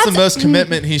 that's the That's- most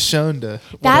commitment he's shown to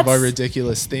one of our That's-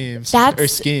 ridiculous themes or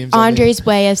That's schemes. I mean. Andre's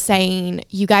way of saying,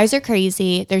 you guys are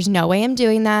crazy. There's no way I'm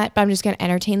doing that, but I'm just going to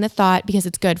entertain the thought because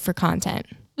it's good for content.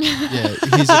 Yeah,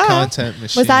 he's a content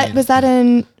machine. Was that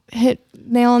a hit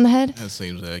nail on the head? That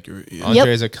seems accurate. Yeah.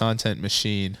 Andre's a content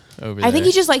machine over there. I think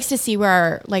he just likes to see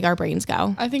where our brains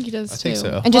go. I think he does I too. think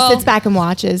so. And just Well, sits back and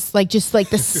watches, like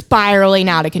the spiraling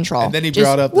out of control. And then he Just-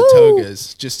 brought up the woo.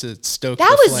 togas just to stoke That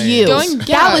the was flames. you.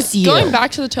 That was you. Going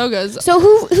back to the togas. So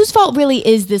whose fault really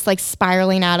is this like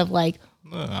spiraling out of like?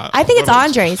 I think it's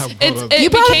Andre's. It You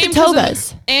brought up the became 'cause of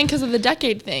togas. and because of the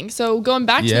decade thing. So going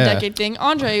back to Yeah. the decade thing,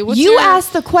 Andre, what's You your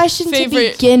asked the question to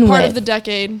favorite begin part with. of the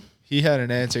decade? He had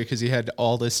an answer because he had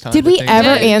all this time. Did to we think ever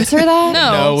about it. answer that?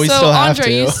 No, No, we so still have Andre,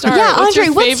 to. you start. Yeah, What's Andre,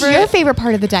 your what's favorite? your favorite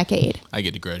part of the decade? I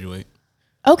get to graduate.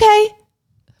 Okay.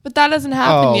 But that hasn't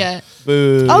happened Oh, yet.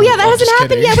 boo. Oh, yeah, that I'm hasn't just happened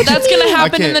kidding. yet. What do you That's gonna mean?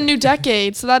 happen in can't- the new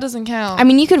decade, so that doesn't count. I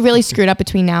mean, you could really screw it up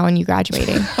between now and you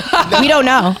graduating. We don't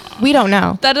know. We don't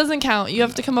know. that doesn't count. You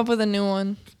have to come up with a new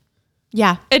one.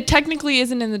 Yeah. It technically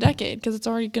isn't in the decade because it's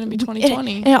already going to be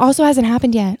 2020. And it also hasn't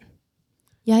happened yet.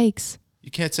 Yikes.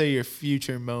 You can't say your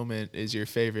future moment is your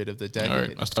favorite of the decade. All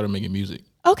right, I started making music.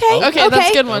 Okay. Okay, that's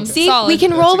a good one. See, Solid. we can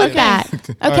That's roll a with good that.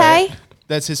 All Okay. right.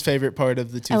 That's his favorite part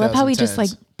of the 2010s. I love how we just like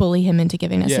bully him into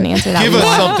giving us an answer that Give we us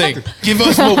want. something. Give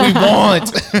us what we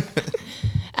want.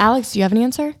 Alex, do you have an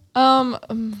answer?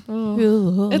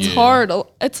 It's Yeah. hard.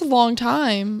 It's a long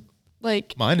time.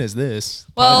 Like, Mine is this.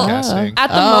 Well, podcasting. at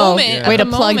the Oh, moment, yeah. at Way the to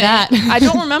plug moment, that. I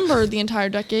don't remember the entire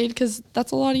decade because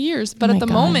that's a lot of years. But Oh at my the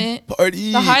God. moment,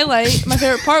 Party. the highlight, my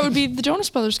favorite part would be the Jonas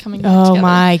Brothers coming back Oh together.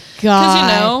 my Because God.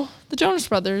 you know, the Jonas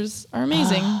Brothers are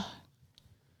amazing.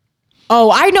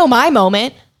 Oh, I know my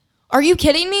moment. Are you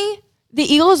kidding me? The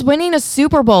Eagles winning a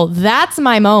Super Bowl. That's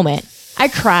my moment. I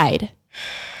cried.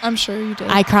 I'm sure you did.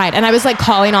 I cried. And I was like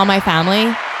calling all my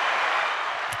family.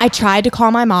 I tried to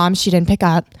call my mom. She didn't pick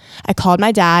up. I called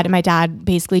my dad, and my dad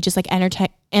basically just like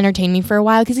entertained me for a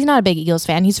while because he's not a big Eagles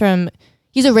fan. He's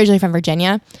originally from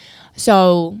Virginia.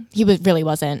 So he really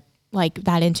wasn't like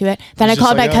that into it. Then I He's just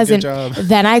called like, my "Oh, cousin. good job."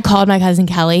 Then I called my cousin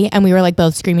Kelly, and we were like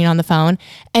both screaming on the phone.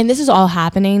 And this is all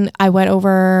happening. I went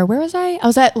over, where was I? I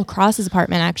was at Lacrosse's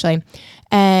apartment actually.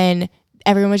 And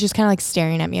everyone was just kind of like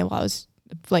staring at me while I was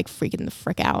like freaking the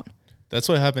frick out. That's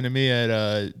what happened to me at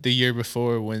the year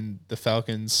before when the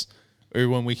Falcons, or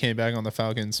when we came back on the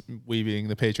Falcons, we being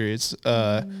the Patriots.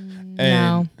 And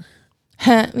No.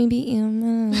 We beat you.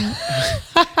 No.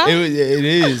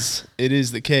 it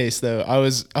is the case though. I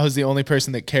was the only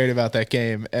person that cared about that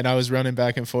game, and I was running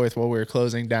back and forth while we were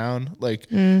closing down, like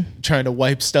trying to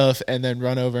wipe stuff and then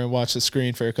run over and watch the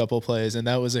screen for a couple plays, and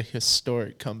that was a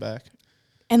historic comeback.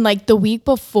 And like the week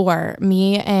before,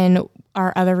 me and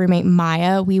our other roommate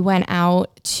Maya, we went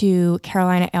out to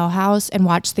Carolina Ale House and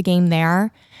watched the game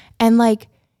there. And like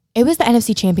it was the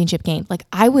NFC Championship game. Like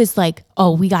I was like,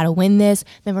 oh, we got to win this.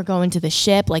 Then we're going to the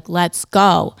ship. Like, let's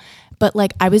go. But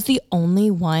like I was the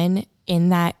only one in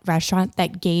that restaurant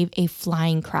that gave a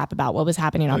flying crap about what was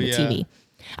happening on the TV.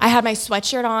 I had my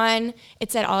sweatshirt on.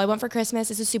 It said, all I want for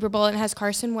Christmas is a Super Bowl. And it has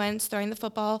Carson Wentz throwing the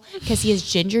football because he is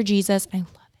Ginger Jesus. I love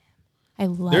him. I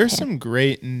love There's him. some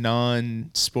great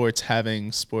non-sports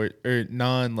having sport or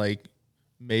non like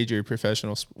major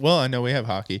professional. Well, I know we have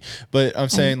hockey, but I'm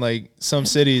saying like some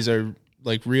cities are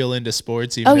like real into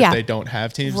sports, even if they don't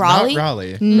have teams. Raleigh? Not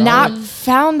Raleigh. Not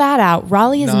found that out.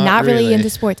 Raleigh is Not not really really. into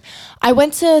sports. I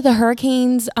went to the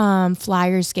Hurricanes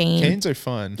Flyers game Canes are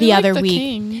fun. the I like other the week.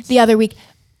 Canes. The other week.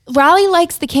 Raleigh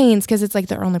likes the Canes because it's like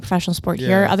their only professional sport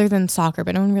here, Yeah. other than soccer.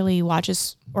 But no one really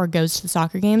watches or goes to the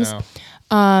soccer games.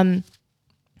 No.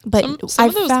 But Some I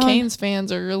of those found, Canes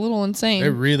fans are a little insane.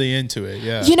 They're really into it.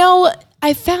 Yeah. you know,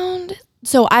 I found,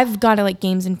 so I've gone to like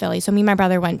games in Philly. So me and my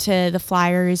brother went to the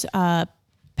Flyers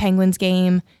Penguins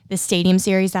game, the stadium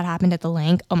series that happened at the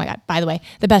Link. Oh my God. By the way,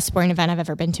 the best sporting event I've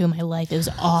ever been to in my life. It was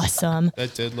awesome.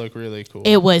 That did look really cool.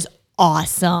 It was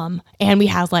awesome. And we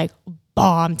had like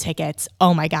bomb tickets.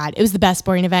 Oh my God. It was the best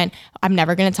sporting event. I'm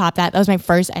never going to top that. That was my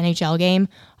first NHL game.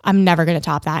 I'm never going to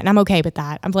top that. And I'm okay with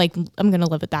that. I'm like, I'm going to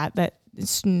live with that. That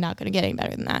it's not going to get any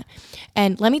better than that.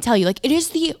 And let me tell you, like, it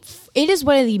is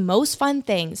one of the most fun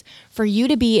things for you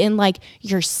to be in like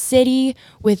your city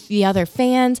with the other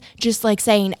fans, just like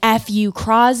saying F you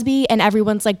Crosby, and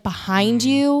everyone's like behind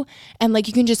you, and like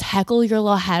you can just heckle your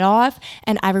little head off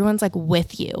and everyone's like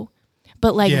with you.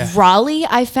 But like Raleigh,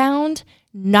 I found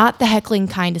not the heckling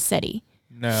kind of city.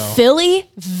 No. Philly,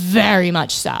 very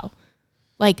much so.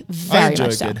 Like I very enjoy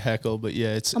much a so. good heckle, but yeah,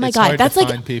 it's Oh my it's God, hard that's to like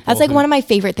find people that's like who- one of my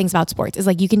favorite things about sports is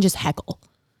like you can just heckle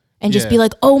and just be Yeah.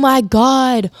 like, oh my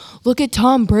God, look at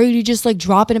Tom Brady just like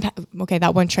dropping a okay,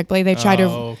 that one trick play they tried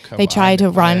Oh, to come they tried to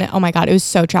on. run. Oh my God, it was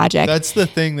so tragic. That's the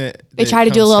thing that They that tried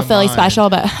to do a comes little Philly mind. special,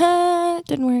 but it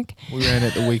didn't work. We ran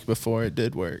it the week before. It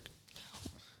did work.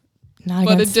 Not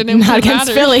But it against, didn't not against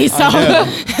matter. Philly.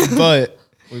 So But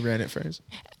we ran it first.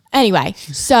 anyway,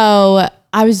 so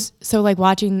I was so like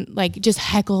watching like just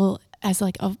heckle as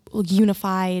like a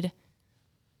unified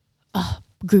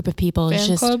group of people is Fan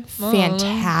just club? I don't know.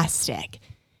 fantastic.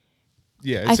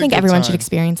 Yeah, I it's a think good everyone should time.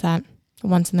 experience that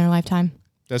once in their lifetime.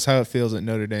 That's how it feels at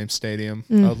Notre Dame Stadium.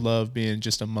 Mm. I love being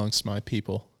just amongst my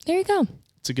people. There you go.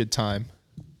 It's a good time.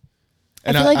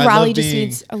 I feel like love Raleigh just being-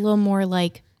 needs a little more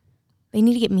like they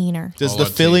need to get meaner. Does All the our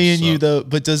Philly in teams you suck. though?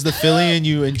 But does the Philly in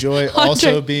you enjoy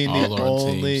also being the All our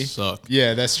only? teams suck.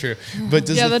 Yeah, that's true. But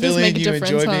does Yeah, the that does Philly in make a you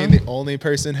difference, enjoy huh? being the only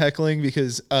person heckling?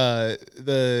 Because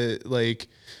the like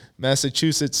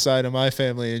Massachusetts side of my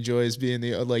family enjoys being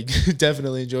the like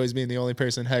definitely enjoys being the only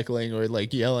person heckling or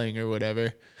like yelling or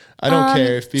whatever. I don't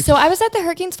care if people. So I was at the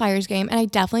Hurricanes Flyers game and I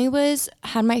definitely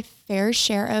had my fair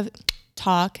share of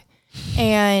talk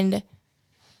and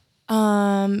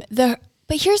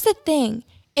but here's the thing.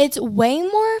 It's way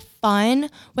more fun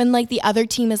when like the other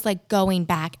team is like going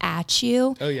back at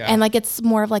you. Oh, yeah. And like it's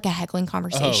more of like a heckling Oh,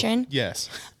 conversation. yes.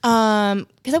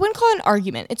 Because I wouldn't call it an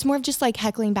argument. It's more of just like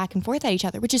heckling back and forth at each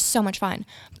other, which is so much fun.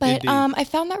 But Indeed. I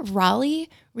found that Raleigh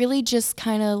really just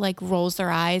kind of like rolls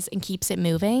their eyes and keeps it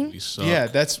moving. We suck. Yeah,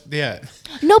 that's yeah.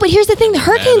 No, but here's the thing: the mad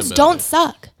Hurricanes about don't it.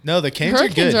 suck. No, the Canes are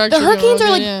Hurricanes good. are The actually Hurricanes really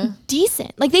are like good, yeah.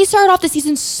 decent. Like they started off the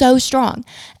season so strong,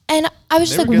 and I was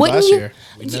They just were like, good wouldn't last you? year.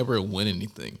 We never win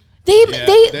anything. They Yeah,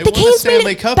 the won the Canes Stanley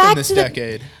made it Cup back in this to the,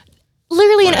 decade.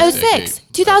 literally in Last 06,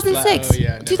 decade. 2006, Oh, yeah,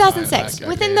 never mind, 2006. last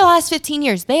Within decade. the last 15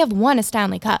 years, they have won a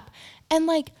Stanley Cup, and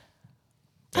like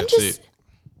I'm That's just. it.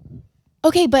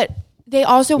 Okay, but they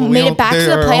also Well, made it back to the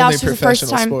they're only playoffs for the first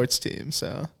professional time. sports team,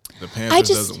 so. The Panthers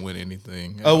just- doesn't win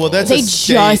anything. at Oh well, all. that's They a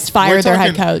state. just fired We're their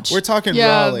head talking- coach. We're talking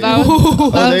Yeah, Raleigh.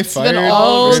 that they that's fired been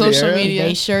all over Riviera? social media.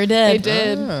 They sure They did.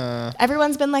 did. Ah,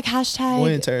 Everyone's been like hashtag.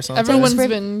 muy interesante. Everyone's Riv-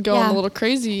 been going yeah. a little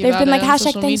crazy. They've about been it like on hashtag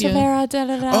social thanks media. Rivera. Da,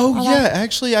 da, da, Oh all yeah, that.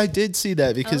 actually I did see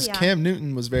that because yeah. Cam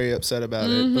Newton was very upset about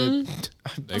it, but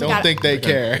I don't got- think they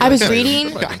care. I was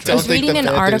reading. Fucking I don't was think reading the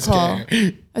an Panthers article.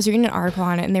 care. I was reading an article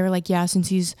on it, and they were like, "Yeah, since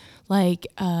he's like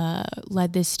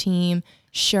led this team,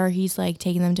 sure he's like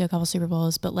taken them to a couple Super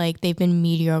Bowls, but like they've been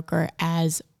mediocre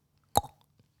as."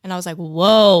 And I was like,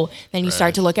 "Whoa!" Then you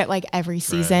start to look at like every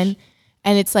season,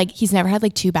 and it's like he's never had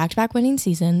like 2 back-to-back winning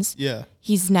seasons. Yeah.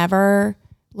 He's never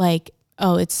like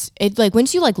it like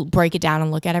once you like break it down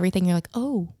and look at everything, you're like,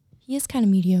 "Oh, he is kind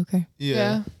of mediocre,"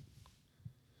 Yeah.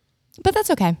 but that's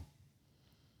okay.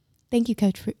 Thank you,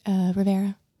 Coach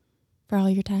Rivera, for all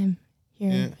your time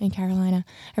here in Carolina.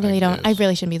 I really don't. I guess.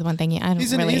 really shouldn't be the one thanking you. I don't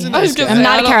He's a really. nice I was guy. gonna I'm say,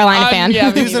 not I a don't- Carolina I- fan.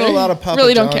 Yeah, me He's in a neither. lot of Papa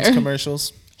Really don't John's care.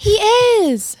 commercials. He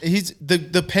is. He's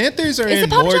the Panthers are Is it in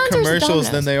Papa more John's or is it commercials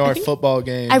than Domino's? they I are think- football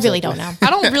games. I really At don't the- know. I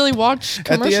don't really watch At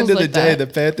commercials the end of the like day, that. the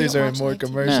Panthers You are don't in watch more live TV.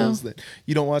 commercials than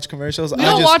you don't watch commercials. We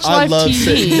don't watch I live love TV.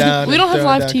 sitting down. We and don't have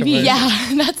throwing live down TV. commercials.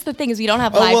 Yeah, that's the thing is we don't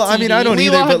have Oh live well, I mean, TV. I don't We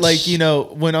either. But watch-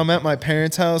 like when I'm at my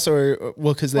parents' house or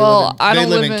because they Well, live I in, don't they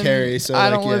live live in Cary, so I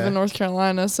like, don't live yeah. in North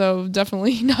Carolina, so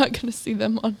definitely not gonna see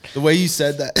them on. The way you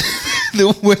said that,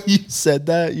 the way you said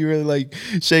that, you were like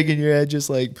shaking your head, just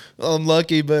like I'm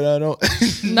lucky, but I don't.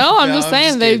 No, I'm just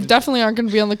saying they kidding. definitely aren't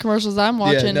gonna be on the commercials I'm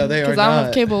watching no, they are because I don't not.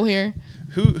 have cable here.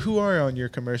 Who are on your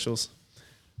commercials?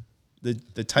 The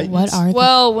Titans. What are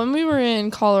Well, when we were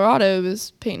in Colorado, it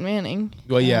was Peyton Manning,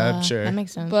 Well, yeah, I'm sure. That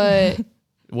makes sense. but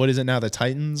What is it now? The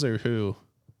Titans or who?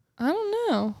 I don't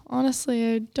know. Honestly,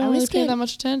 I I don't really always pay get- that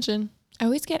much attention. I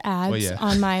always get ads Well, yeah.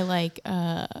 on my like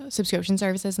subscription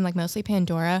services and like mostly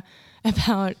Pandora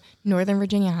about Northern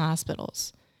Virginia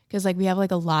hospitals because like we have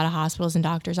like a lot of hospitals and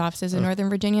doctors' offices in Northern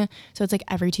Virginia, so it's like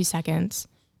every 2 seconds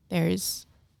there's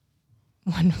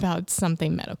one about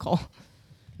something medical,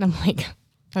 and I'm like,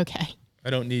 okay. I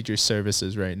don't need your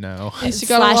services right now. At least you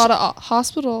got a Slash- lot of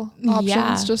hospital options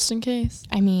Yeah. just in case.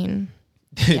 I mean,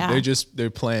 Yeah. They're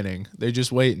planning. They're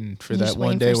just waiting for They're that just one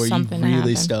waiting day for where you something to really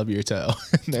happen. stub your toe.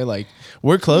 They're like,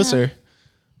 we're closer.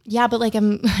 yeah, but like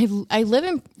I live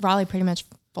in Raleigh pretty much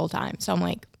full time, so I'm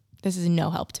like, this is no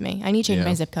help to me. I need to change Yeah.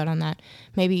 my zip code on that,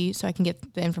 maybe so I can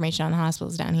get the information on the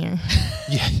hospitals down here.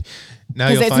 Yeah. Now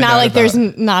Because you'll it's find not out like there's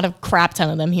about- not a crap ton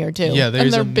of them here too. yeah,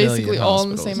 there's they're a million basically all in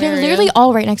the hospitals. same They're area. literally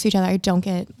all right next to each other. I don't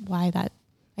get why that,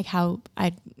 like how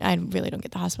I really don't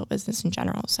get the hospital business in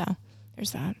general. So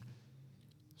there's that.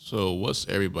 So, what's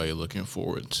everybody looking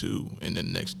forward to in the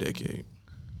next decade?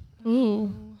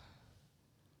 Ooh.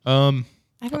 I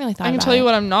haven't really thought I can about tell you it.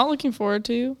 what I'm not looking forward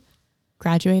to.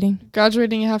 Graduating.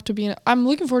 Graduating, you have to be. I'm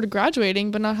looking forward to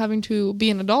graduating, but not having to be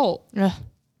an adult Ugh.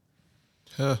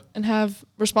 Huh. and have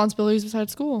responsibilities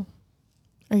besides school.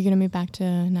 Are you gonna move back to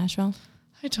Nashville?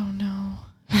 I don't know.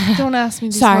 Don't ask me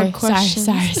these Sorry, hard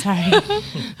questions. sorry.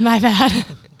 My bad.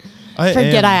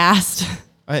 Forget I asked.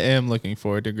 I am looking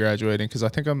forward to graduating because I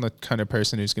think I'm the kind of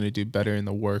person who's going to do better in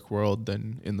the work world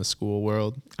than in the school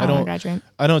world. I want to graduate.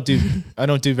 I don't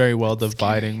do very well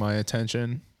dividing my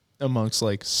attention amongst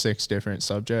like 6 different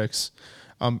subjects.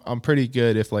 I'm pretty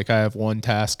good if like I have one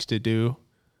task to do,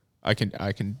 I can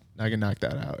knock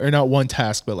that out. Or not one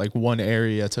task, but like one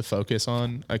area to focus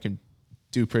on. I can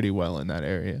do pretty well in that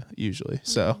area usually.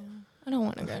 So I don't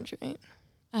want to graduate.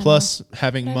 I don't plus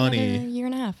having know. Another money. year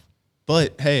and a half.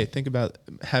 But hey, think about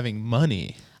having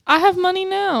money. I have money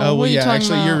now. Oh What well, are you yeah. talking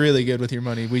Actually, about? you're really good with your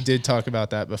money. We did talk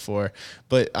about that before.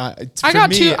 But I for got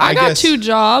me, two. I got guess- 2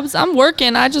 jobs. I'm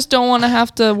working. I just don't want to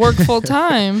have to work full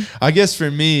time. I guess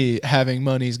for me, having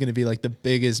money is going to be like the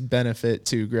biggest benefit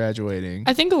to graduating.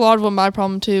 I think a lot of what my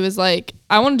problem too is like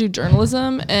I want to do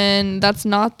journalism, and that's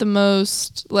not the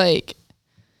most like.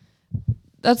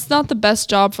 That's not the best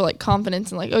job for like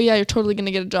confidence and like, oh yeah, you're totally gonna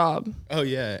get a job. Oh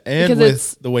yeah, and Because with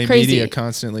it's the way crazy. media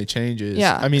constantly changes.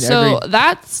 Yeah. I mean, so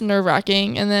that's nerve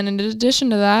wracking. And then in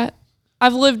addition to that,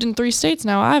 I've lived in 3 states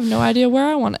now. I have no idea where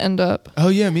I want to end up. oh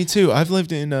yeah, me too. I've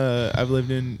lived in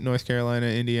North Carolina,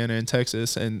 Indiana, and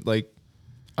Texas, and like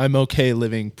I'm okay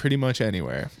living pretty much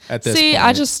anywhere at this See, point.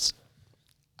 I just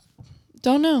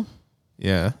don't know.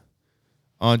 yeah.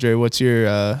 Andre, what's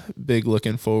your big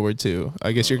looking forward to?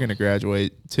 I guess you're gonna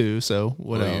graduate too. So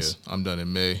what Oh, yeah. else? I'm done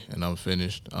in May and I'm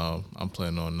finished. I'm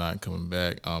planning on not coming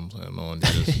back. I'm planning on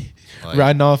just like,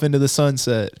 Riding off into the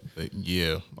sunset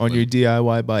yeah. on but your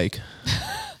DIY bike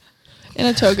In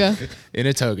a toga. in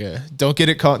a toga. Don't get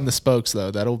it caught in the spokes though.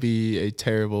 That'll be a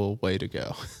terrible way to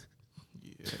go.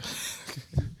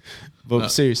 But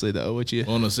seriously though, what you?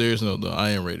 On a serious note, though,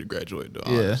 I ain't ready to graduate,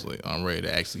 though, Yeah. honestly. I'm ready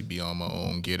to actually be on my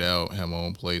own, get out, have my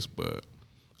own place, but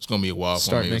it's going to be a while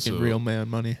Start for me. making real man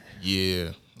money.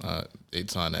 Yeah.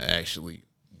 It's time to actually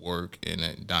work and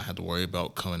not have to worry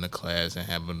about coming to class and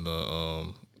having to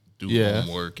do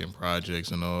homework and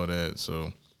projects and all that.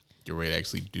 So get ready to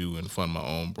actually do and fund my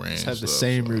own brand. Just have the stuff,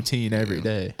 same so, routine every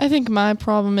day. I think my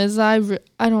problem is I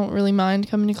don't really mind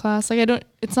coming to class. Like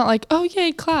it's not like, oh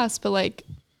yay, class, but like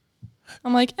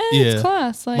I'm like, it's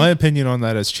class. Like My opinion on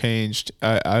that has changed.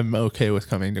 I'm okay with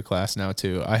coming to class now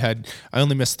too. I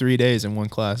only missed 3 days in one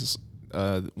class,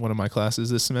 one of my classes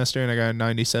this semester, and I got a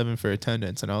 97 for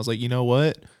attendance. And I was like, you know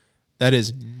what? That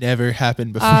has never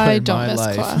happened before I in don't my miss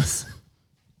life. class.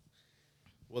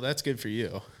 Well, that's good for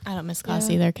you. I don't miss class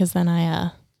either because then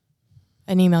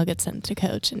an email gets sent to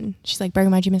coach and she's like,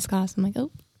 Bergen, why'd you miss class? I'm like,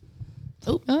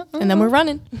 and then we're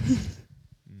running.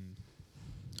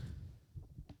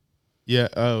 Yeah.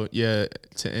 Oh, yeah.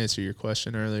 To answer your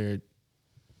question earlier,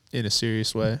 in a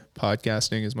serious way,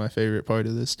 podcasting is my favorite part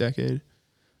of this decade.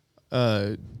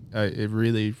 It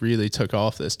really, really took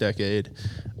off this decade.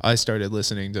 I started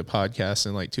listening to podcasts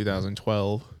in like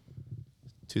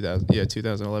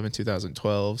 2011,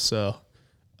 2012. So,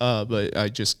 but I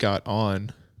just got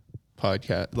on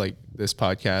this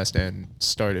podcast and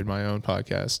started my own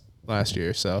podcast last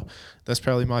year. So that's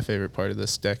probably my favorite part of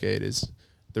this decade is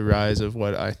the rise of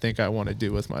what I think I want to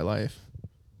do with my life.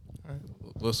 All right,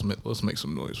 let's make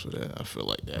some noise for that. I feel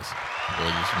like that's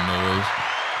really some noise.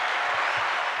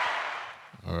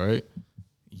 All right.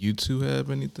 You two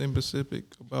have anything specific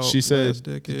about She said last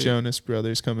the decade? Jonas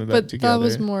Brothers coming back But together. that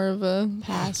was more of a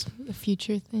Past, the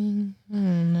future thing. I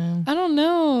don't know. I don't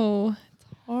know. It's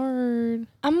hard.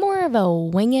 I'm more of a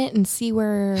wing it and see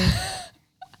where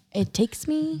it takes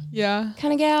me Yeah.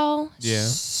 kind of gal. Yeah.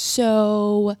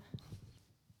 So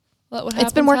Let what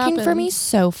it's been happens working for me happens.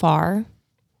 so far.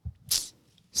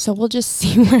 So we'll just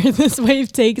see where this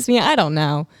wave takes me. I don't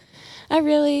know. I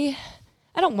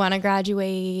don't want to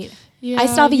graduate. Yeah, I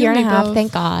still have a you year and a half, both.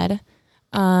 thank God.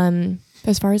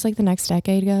 As far as like the next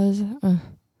decade goes,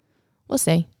 we'll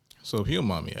see. So if you don't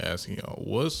mind me asking y'all,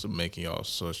 what's making y'all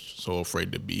so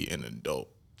afraid to be an adult?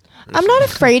 I'm not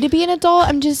afraid to be an adult.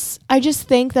 I just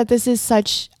think that this is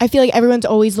I feel like everyone's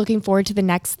always looking forward to the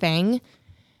next thing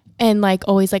and like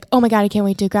always like, oh my God, I can't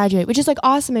wait to graduate, which is like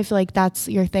awesome if like that's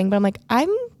your thing. But I'm like, I'm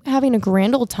having a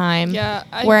grand old time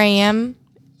where I am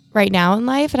right now in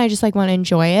life and I just like want to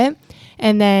enjoy it.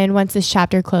 And then once this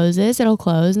chapter closes, it'll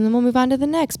close and then we'll move on to the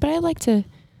next. But I like to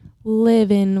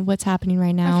live in what's happening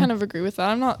right now. I kind of agree with that.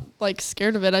 I'm not like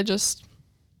scared of it. It's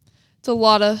a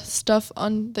lot of stuff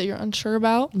that you're unsure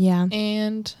about. Yeah.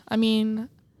 And I mean,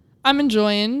 I'm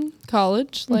enjoying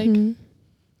college. Like,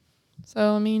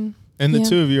 so I mean, And the Yeah.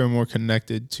 two of you are more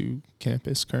connected to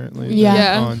campus currently. than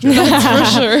Yeah. Andre.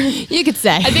 that's for sure. You could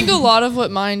say. I think a lot of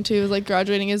what mine too is like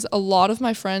graduating is a lot of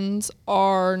my friends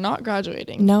are not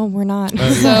graduating. No, we're not. So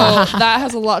that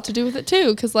has a lot to do with it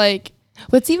too. Cause like,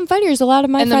 What's even funnier is a lot of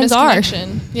my and the friends are.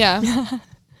 misconnection. Yeah.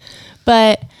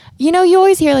 But you know, you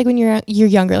always hear like when you're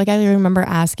younger, like I remember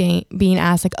being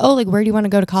asked like, oh, like where do you want to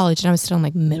go to college? And I was still in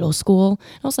like middle school.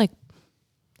 And I was like,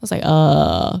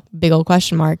 big old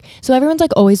question mark. So everyone's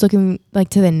like always looking like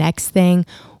to the next thing.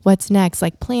 What's next?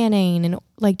 Like planning and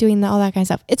like doing all that kind of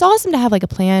stuff. It's awesome to have like a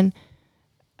plan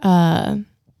to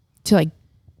like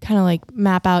kind of like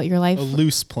map out your life. A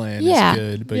loose plan Yeah. is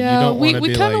good, but yeah. you don't want to we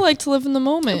be kind of like, like to live in the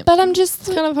moment. But I'm just It's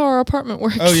kind of how our apartment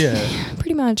works. oh yeah.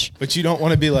 pretty much. But you don't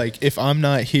want to be like, if I'm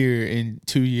not here in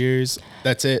 2 years,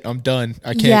 that's it. I'm done.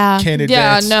 I can't Yeah. can't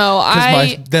Yeah, advance. no,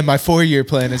 'cause then my 4-year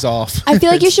plan is off. I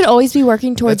feel like you should always be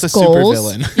working towards That's a goals. super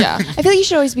villain. Yeah. I feel like you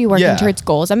should always be working Yeah. towards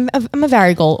goals. I'm a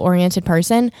very goal oriented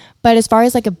person, but as far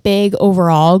as like a big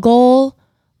overall goal,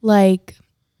 like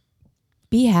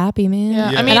be happy, man.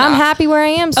 Yeah. Yeah. I mean, and I'm happy where I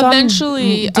am. So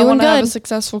eventually, I'm I doing want to have a good.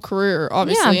 successful career,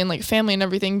 obviously, Yeah. and like family and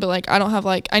everything. But like, I don't have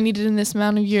like I need it in this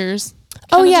amount of years.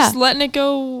 Oh, Kinda yeah. just letting it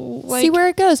go. Like, See where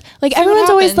it goes. Like see what everyone's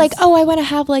always like, happens. oh, I want to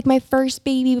have like my first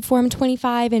baby before I'm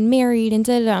 25 and married and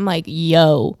da-da-da. I'm like,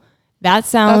 yo, that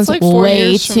sounds that's like 4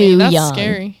 way years for too me. That's young.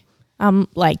 scary. I'm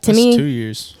like, to That's me, 2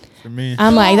 years for me.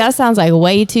 I'm like, that sounds like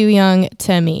way too young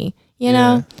to me, you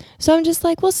know? Yeah. So I'm just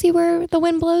like, we'll see where the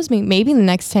wind blows me. Maybe in the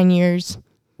next 10 years.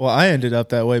 Well, I ended up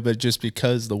that way, but just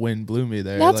because the wind blew me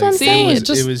there. That's what I'm Like, saying.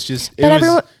 It was just But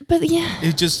everyone, but yeah.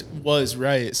 it just was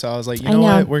right. So I was like, you I know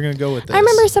know. what? We're gonna go with this. I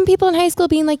remember some people in high school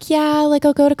being like, yeah, like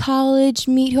I'll go to college,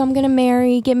 meet who I'm going to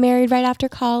marry, get married right after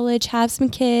college, have some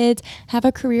kids, have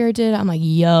a career. I'm like,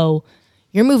 yo,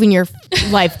 you're moving your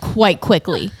life quite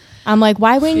quickly. I'm like,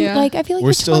 why wouldn't Yeah. like, I feel like we're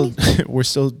you're still 20. we're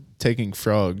still taking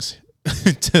frogs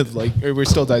to like, or we're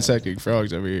still dissecting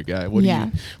frogs over here, guy. What Yeah.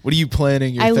 are you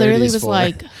planning your 30s I literally was for?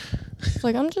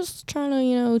 like, I'm just trying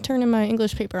to, turn in my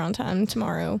English paper on time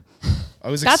tomorrow. I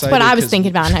was That's excited what I was 'cause- thinking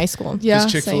about in high school. Yeah,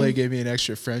 Because Chick-fil-A same. gave me an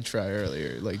extra French fry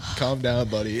earlier. Like, calm down,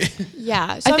 buddy.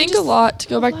 Yeah. So I I'm think just- a lot, to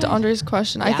go back to Andre's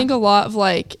question, I Yeah. think a lot of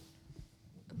like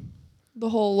the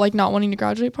whole like not wanting to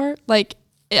graduate part, like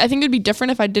I think it would be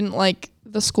different if I didn't like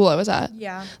the school I was at.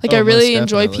 Yeah. Like Oh, I really most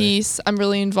enjoy definitely. peace. I'm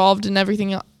really involved in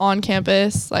everything on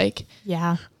campus. Like,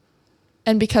 Yeah.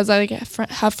 and because I like,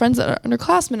 have friends that are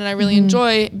underclassmen and I really Mm-hmm.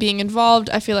 enjoy being involved,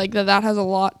 I feel like that has a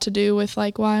lot to do with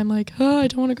like why I'm like, oh, I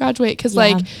don't want to graduate. Cause Yeah.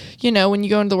 like, when you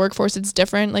go into the workforce, it's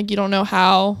different. Like you don't know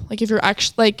how, like if you're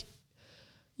actually like,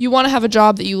 you want to have a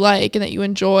job that you like and that you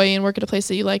enjoy and work at a place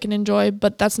that you like and enjoy,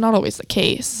 but that's not always the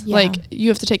case. Yeah. Like you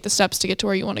have to take the steps to get to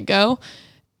where you want to go.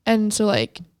 And so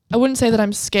like, I wouldn't say that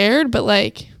I'm scared, but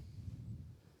like,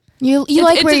 You it's-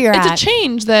 like it's where a- you're at. It's a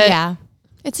change that, Yeah.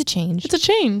 It's a change. it's a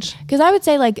change. Because I would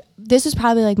say like this is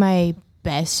probably like my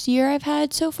best year I've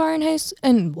had so far in high school.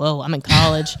 And whoa, I'm in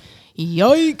college.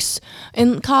 Yikes!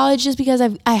 In college, just because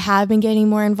I have been getting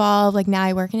more involved. Like now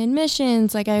I work in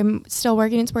admissions. Like I'm still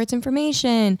working in sports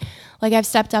information. Like I've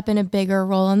stepped up in a bigger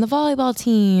role on the volleyball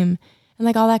team and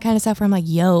like all that kind of stuff. Where I'm like,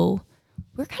 yo,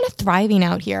 we're kind of thriving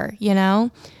out here,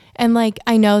 And like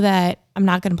I know that I'm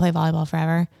not going to play volleyball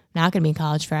forever. I'm not going to be in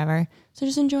college forever. So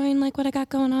just enjoying like what I got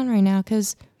going on right now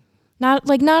because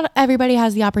not everybody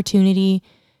has the opportunity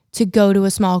to go to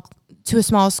a small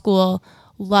school,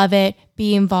 love it,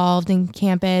 be involved in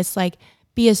campus, like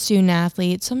be a student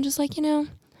athlete. So I'm just like, what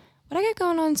I got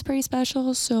going on is pretty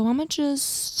special. So I'm gonna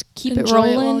just keep it Enjoy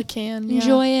rolling, while I can. Yeah.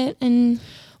 enjoy it, and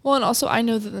Well, and also I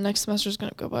know that the next semester is going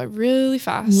to go by really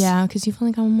fast. yeah, because you've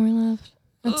only got one more left.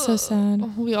 That's so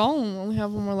sad. We all only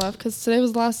have one more left because today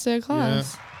was the last day of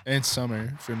class. Yeah, and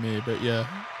summer for me, but yeah,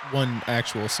 one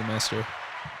actual semester.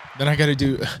 Then I got to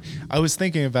do. I was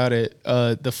thinking about it.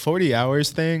 The 40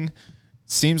 hours thing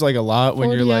seems like a lot when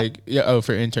you're 40 like,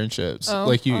 for internships. Oh,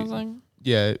 like I was like,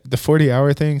 yeah, the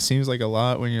 40-hour thing seems like a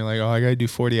lot when you're like, oh, I got to do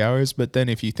 40 hours. But then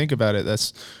if you think about it,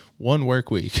 that's one work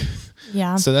week.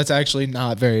 Yeah. So that's actually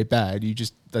not very bad.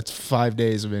 That's 5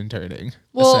 days of interning,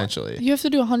 well, essentially. you have to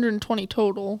do 120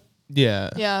 total. Yeah.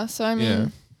 Yeah, so I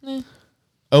mean,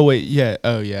 Oh, wait. Yeah.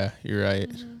 Oh, yeah. You're right.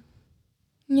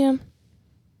 Yeah.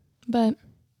 But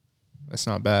That's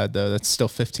not bad, though. That's still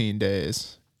 15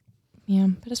 days. yeah.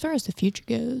 But as far as the future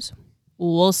goes,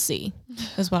 we'll see.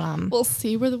 Is what I'm. we'll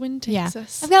see where the wind takes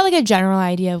us. I've got like a general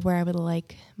idea of where I would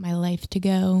like my life to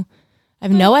go. I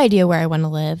have no idea where I want to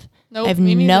live. Nope, I have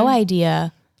me no neither.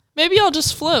 idea. Maybe I'll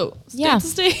just float. State Yeah. to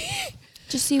state.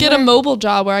 Just see Get where, a mobile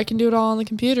job where I can do it all on the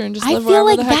computer and just I live feel wherever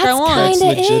like the heck I that's want.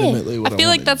 kinda it. I feel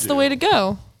like that's the way to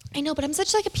go. I know, but I'm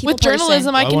such like a people With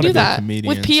journalism, I I can wanna do be a that. comedian,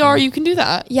 With PR, so- you can do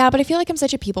that. Yeah, but I feel like I'm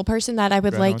such a people person that I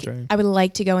would Right on, like Trey. I would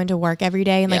like to go into work every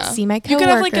day and like Yeah. see my You coworkers.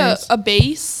 could have like a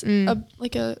base, Mm.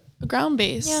 a ground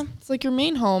base. Yeah. It's like your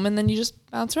main home, and then you just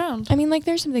bounce around. I mean, like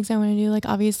there's some things I want to do, like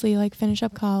obviously like finish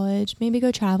up college, maybe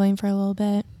go traveling for a little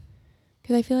bit.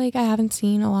 Cuz I feel like I haven't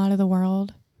seen a lot of the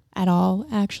world at all,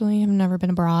 actually. I've never been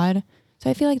abroad. So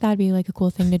I feel like that'd be like a cool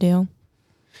thing to do.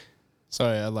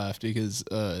 Sorry, I laughed because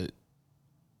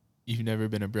you've never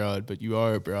been abroad, but you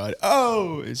are abroad.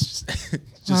 Oh, it's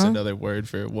just Huh? another word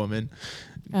for a woman.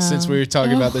 Since we Oh. were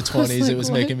talking about the I was 20s, like, it was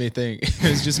what? making me think.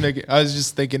 I was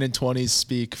just thinking in 20s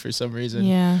speak for some reason.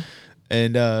 Yeah.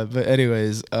 And but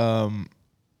anyways,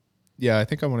 yeah, I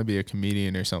think I want to be a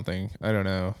comedian or something. I don't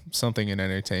know, something in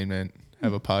entertainment,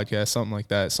 have a podcast, something like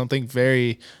that. Something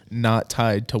very not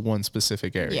tied to one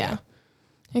specific area. Yeah.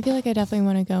 I feel like I definitely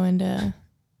want to go into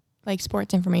like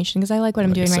sports information because I like what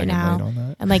I'm Like a doing right second light now. on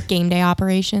that. And like game day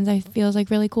operations, I feel is like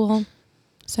really cool.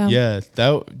 So Yeah,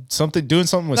 doing something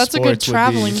with That's a sports good would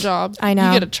traveling be, job. I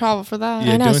know. You get to travel for that.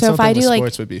 Yeah, I know, doing so if something I with do, like-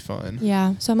 sports would be fun.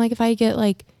 yeah. So I'm like, if I get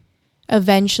like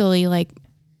eventually like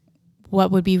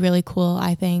what would be really cool,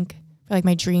 I think, for like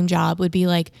my dream job would be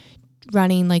like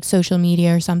running like social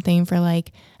media or something for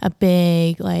like a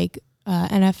big like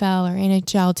NFL or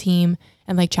NHL team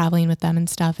and like traveling with them and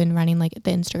stuff and running like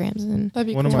the Instagrams and That'd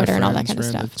be One cool. of my Twitter and all that friends kind of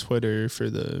ran stuff. the Twitter for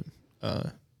the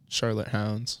Charlotte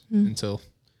Hounds Mm. until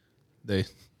they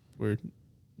were,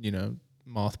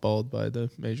 mothballed by the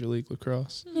Major League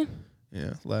Lacrosse. Yeah.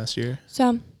 Yeah, last year.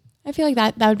 so I feel like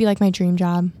that would be like my dream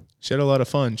job. She had a lot of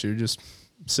fun. She would just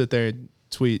sit there and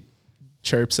tweet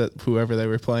chirps at whoever they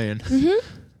were playing, Mm-hmm.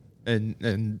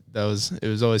 and it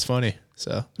was always funny.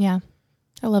 So Yeah.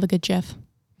 I love a good GIF.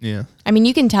 yeah, I mean,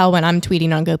 you can tell when I'm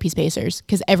tweeting on GoP Spacers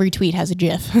because every tweet has a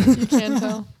GIF. You can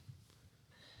tell.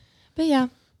 But yeah,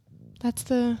 that's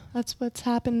what's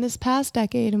happened this past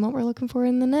decade and what we're looking for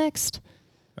in the next.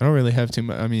 I don't really have too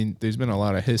much. I mean, there's been a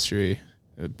lot of history.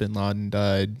 Bin Laden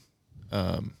died.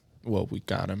 Well, we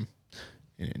got him.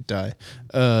 He didn't die.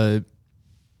 I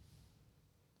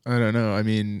don't know. I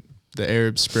mean, the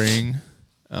Arab Spring.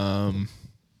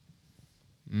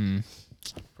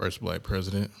 First black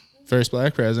president. First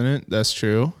black president. That's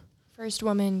true. First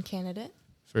woman candidate.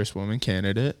 First woman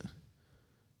candidate.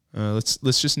 Let's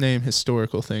just name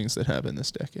historical things that happened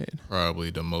this decade.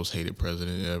 Probably the most hated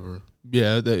president ever.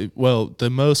 Yeah. The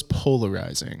most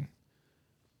polarizing.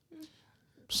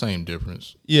 Same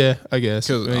difference. Yeah, I guess.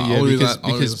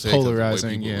 Because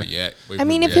polarizing. Yeah. I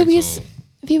mean, if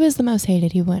he was the most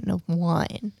hated, he wouldn't have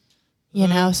won. You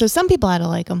know, so some people had to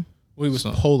like him. Well, he was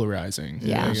polarizing.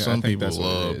 Yeah. Some people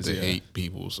love to hate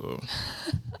people, so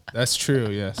that's true.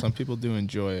 Yeah, some people do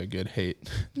enjoy a good hate.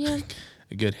 Yeah.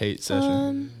 A good hate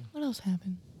session. What else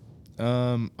happened?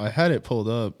 I had it pulled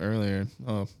up earlier.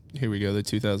 Oh, here we go. The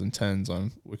 2010s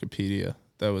on Wikipedia.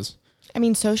 That was. I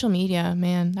mean, social media,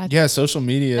 man. Social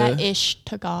media. That ish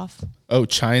took off. Oh,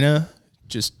 China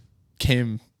just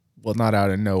came. Well, not out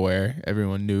of nowhere.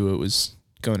 Everyone knew it was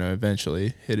going to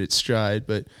eventually hit its stride,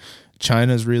 but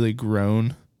China's really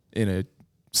grown in a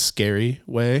scary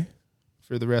way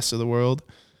for the rest of the world.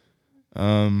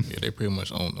 Yeah, they pretty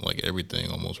much own like everything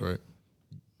almost, right?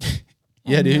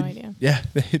 Yeah, dude. No idea. Yeah,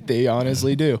 they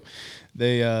honestly do.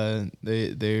 They're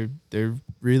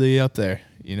really up there,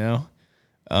 you know.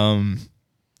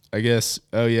 I guess.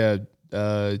 Oh yeah,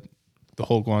 the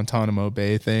whole Guantanamo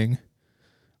Bay thing,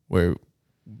 where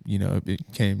it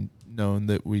became known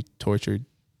that we tortured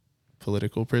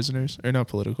political prisoners, or not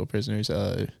political prisoners,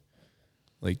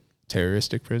 like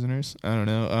terroristic prisoners. I don't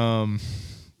know.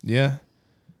 Yeah.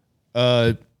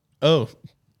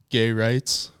 Gay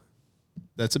rights.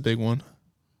 That's a big one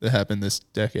that happened this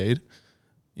decade.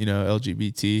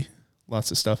 LGBT, lots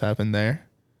of stuff happened there.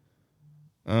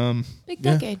 Big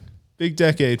decade. Big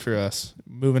decade for us.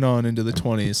 Moving on into the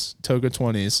 20s, Toga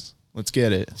 20s. Let's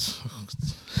get it.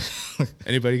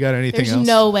 Anybody got anything There's else?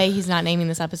 no way he's not naming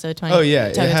this episode 20. Oh, yeah,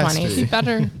 it Toga has 20s. to Be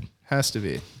better. Has to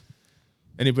be.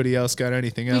 Anybody else got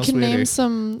anything We else? can We had name a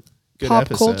some good pop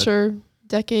episode. culture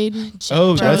decade.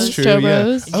 Oh, that's Joe true. Yeah.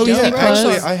 Bros. Oh, Joe yeah. Bros.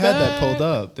 Actually, I had that pulled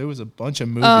up. There was a bunch of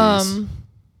movies.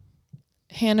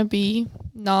 Hannah B.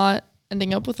 not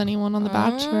ending up with anyone on The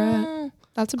Bachelorette.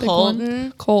 That's a big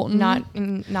one. Colton.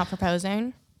 Not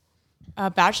proposing.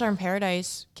 Bachelor in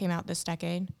Paradise came out this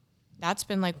decade. That's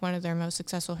been like one of their most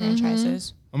successful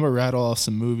franchises. I'm going to rattle off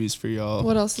some movies for y'all.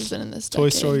 What else is in this Toy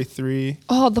decade? Story 3.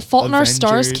 Oh, The Fault in Our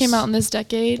Stars Avengers. came out in this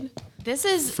decade. This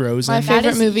is Frozen. My favorite that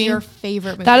is movie. Your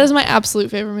favorite movie. That is my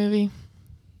absolute favorite movie.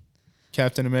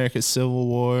 Captain America Civil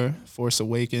War. Force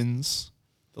Awakens.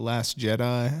 The Last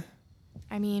Jedi.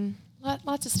 I mean,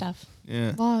 lots of stuff.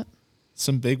 Yeah. A lot.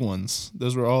 Some big ones.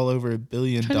 Those were all over $1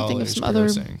 billion. I'm trying to think of some other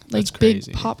grossing. like That's big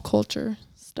crazy. pop culture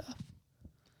stuff.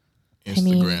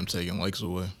 Instagram taking likes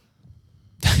away.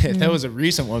 That was a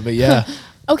recent one, but yeah.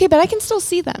 Okay, but I can still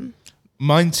see them.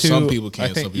 Mine too. Some people can, I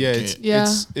think, some people can't.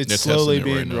 It's They're slowly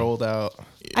testing it right being now. rolled out.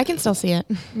 I can still see it.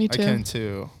 Me I too. can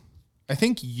too. I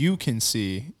think you can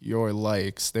see your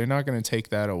likes. They're not going to take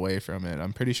that away from it.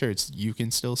 I'm pretty sure you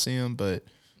can still see them, but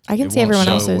I can it see won't everyone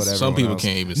show else's. what Some everyone people else-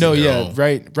 can't even see No, their yeah,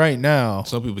 own. right now.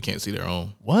 Some people can't see their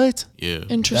own. What? Yeah.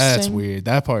 Interesting. That's weird.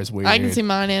 That part's weird. I can see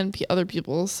mine and other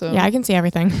people's. So Yeah, I can see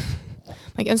everything.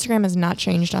 Like Instagram has not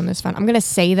changed on this phone. I'm gonna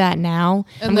say that now.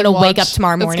 And I'm then gonna wake watch- up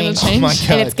tomorrow it's morning gonna change. Oh my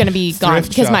and it's gonna be gone Thrift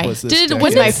because Shop my was this when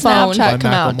decade. did my phone. Snapchat By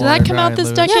come out? Did Macklemore that and come out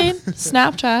this Brian decade?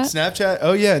 Snapchat Snapchat.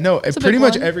 Oh yeah, no. a Pretty big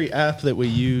much one. every app that we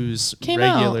use came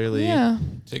regularly, out.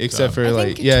 Yeah. except for I like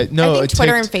think, yeah, no. I think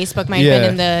Twitter and Facebook might have been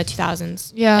in the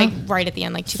 2000s. Yeah. like right at the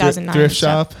end, like 2009. Thrift and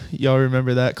stuff. Shop. Y'all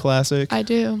remember that classic? I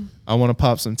do. I want to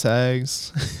pop some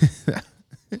tags.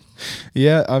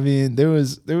 Yeah, I mean there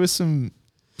was some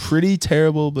pretty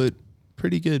terrible but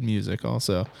pretty good music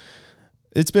also.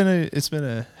 It's been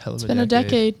a hell of It's a been a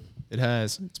decade. It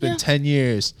has. It's been Yeah. 10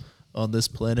 years on this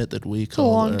planet that we It's a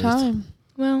call long Earth, time.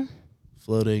 Well,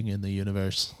 floating in the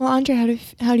universe. Andre,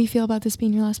 how do you feel about this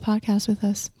being your last podcast with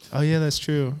us? Oh yeah, that's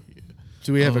true.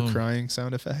 Do we have a crying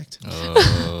sound effect? Hold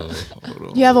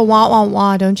on. You have a wah wah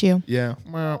wah, don't you? Yeah.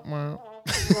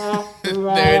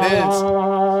 There it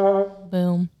is.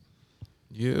 Boom.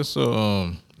 Yeah,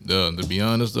 so to be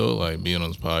honest though, like being on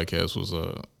this podcast was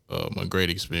a great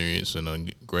experience and a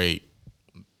great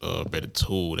better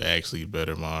tool to actually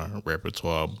better my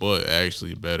repertoire, but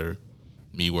actually better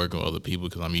me working with other people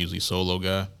because I'm usually a solo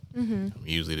guy. I'm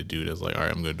usually the dude that's like, all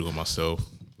right, I'm gonna do it myself.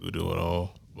 We'll do it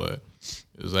all. But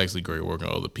it was actually great working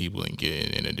with other people and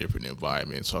getting in a different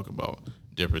environment, talk about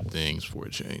different things for a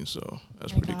change. So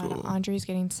that's Oh my pretty God, cool. Andre's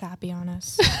getting sappy on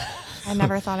us. I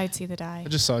never thought I'd see the dye. I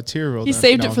just saw a tear roll He down.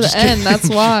 saved No, it I'm for the just kidding. end. That's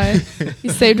why. He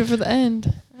saved it for the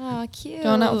end. Oh, cute.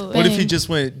 Going out with What if he Bang. just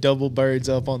went double birds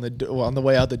up on the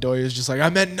way out the door? He was just like, I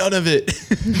meant none of it.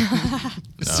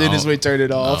 As soon as we turn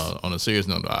it off. On a serious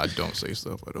note, I don't say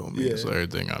stuff I don't mean. Yeah. So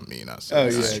everything I mean, I say. Oh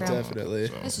This yeah, is true. definitely.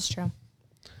 So, This is true.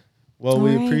 Well,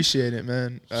 we Alright. appreciate it,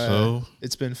 man. So-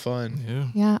 It's been fun. yeah.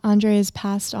 Yeah, Andre has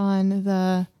passed on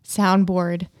the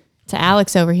soundboard to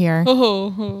Alex over here.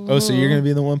 Oh, so you're gonna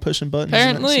be the one pushing buttons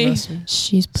Apparently. next semester?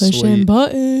 She's pushing Sweet.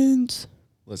 buttons.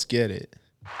 Let's get it.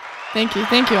 Thank you,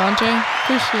 Andre.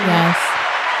 Appreciate Yes.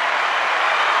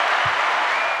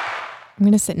 I'm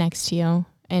gonna sit next to you,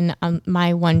 and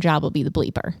my one job will be the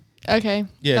bleeper. it. Okay.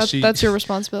 Yeah, that's your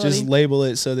responsibility. Just label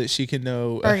it so that she can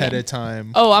know Bergen. ahead of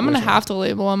time. Oh, I'm gonna which one. have to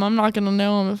label them. I'm not gonna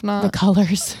know them if The not.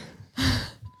 colors.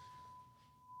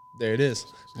 There it is.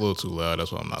 It's a little too loud.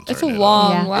 That's why I'm not. It's a turning it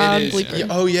long, Yeah. loud It is. bleeper. Yeah,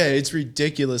 oh yeah, it's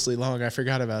ridiculously long. I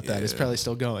forgot about that. It's Yeah. probably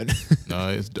still going. up. No,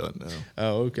 it's done now.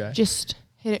 Oh, okay. Just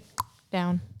hit it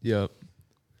down. Yep.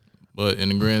 But in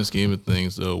the grand scheme of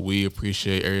things, though, we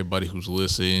appreciate everybody who's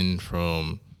listened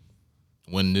from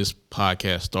when this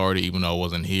podcast started, even though I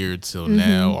wasn't here till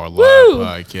now, our live Woo!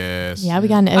 podcast. Yeah, we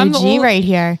got an I'm the OG old- right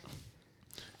here.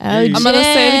 Yeah, you- I'm gonna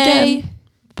say it OJ. again.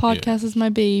 Podcast is my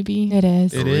baby. It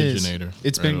is. It is. Originator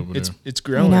It's right been over it's there. it's I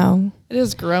growing. know. It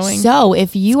is growing. So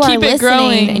if you are Keep it listening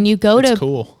growing. and you go It's to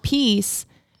cool. Peace,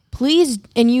 please,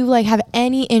 and you like have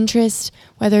any interest,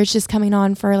 whether it's just coming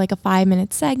on for like a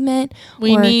 5-minute segment,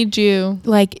 we or need you.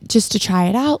 like just to try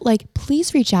it out, like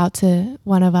please reach out to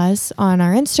one of us on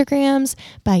our Instagrams,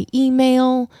 by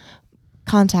email,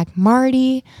 contact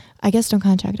Marty. I guess don't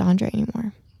contact Andre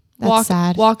anymore. That's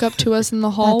sad. Walk up to us in the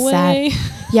That's hallway.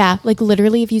 Yeah, like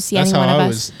literally if you see That's any how one of I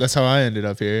us. was. That's how I ended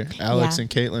up here. Alex Yeah. and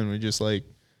Caitlin were just like,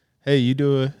 "Hey, you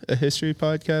do a history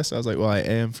podcast?" I was like, "Well, I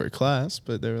am for class,"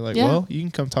 but they were like, Yeah. "Well, you can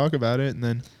come talk about it," and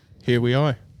then here we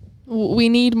are. We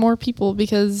need more people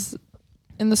because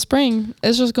in the spring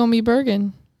it's just gonna be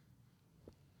Bergen.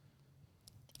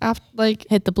 After Hit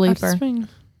the after blooper. spring.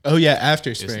 Oh yeah,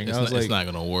 after It's, spring. it's I was not, like, it's not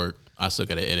gonna work. I still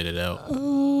gotta edit it out.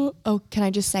 Oh, can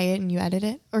I just say it and you edit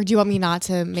it? Or do you want me not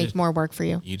to make Just- more work for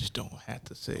you? You just don't have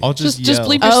to say. I'll it. just Just yell.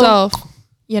 bleep Oh. yourself.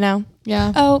 You know?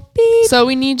 Yeah. Oh, beep. So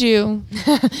we need you.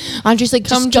 Andre's like,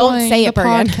 Come just don't join say the it,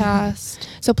 Bergen. podcast.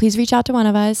 So please reach out to one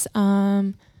of us.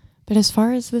 But as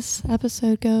far as this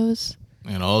episode goes,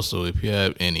 And also, if you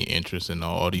have any interest in the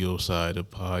audio side of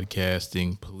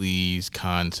podcasting, please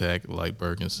contact, like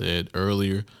Bergen said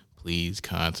earlier, please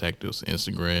contact us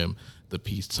Instagram, The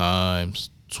Peace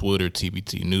Times, Twitter,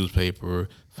 TBT Newspaper,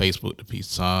 Facebook, The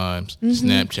Peace Times,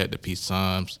 Snapchat, The Peace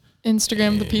Times.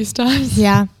 Instagram the Yeah. Peace Times.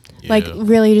 yeah, like Yeah.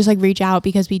 really just like reach out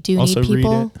because we do Also need read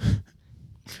people.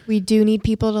 We do need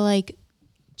people to like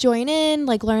join in,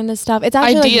 like learn this stuff. It's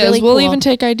actually Ideas. like really We'll cool. even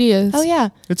take ideas. Oh yeah,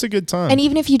 It's a good time. and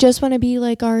even if you just want to be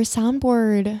like our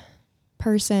soundboard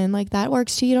person, like that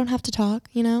works too. You don't have to talk,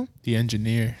 you know. the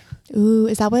engineer. Ooh,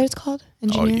 is that what it's called?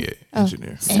 Oh, Engineer? yeah,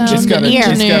 engineer. It's got a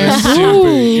Engineer. super,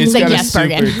 He's it's like, got "Yes, a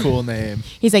Bergen." super cool name.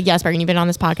 He's like, yes, Bergen, you've been on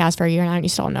this podcast for a year now and you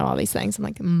still don't know all these things. I'm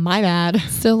like, my bad.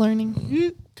 Still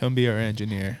learning. Come be our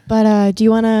engineer. But do you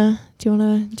wanna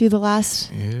do the last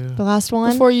Yeah.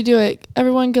 one? Before you do it,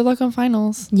 everyone, good luck on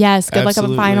finals. Yes, good luck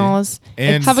Absolutely. on finals.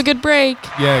 And Have a good break.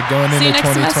 yeah, going See you into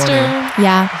next 2020. semester.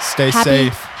 Yeah. Stay Happy,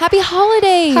 safe. Happy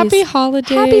holidays. Happy holidays.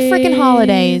 Happy freaking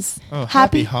holidays. Oh, Happy-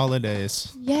 happy holidays.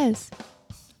 Yes.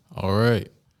 All right.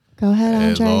 Go ahead,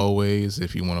 As Andre. always,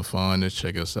 if you want to find us,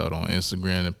 check us out on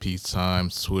Instagram, The Peace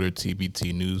Times, Twitter,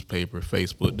 TBT Newspaper,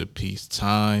 Facebook, The Peace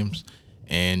Times,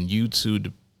 and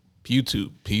YouTube,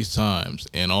 Peace Times,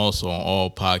 and also on all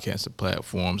podcasting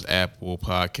platforms, Apple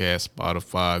Podcasts,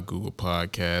 Spotify, Google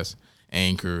Podcasts,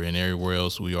 Anchor, and everywhere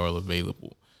else we are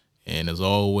available. And as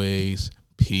always,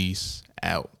 peace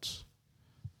out.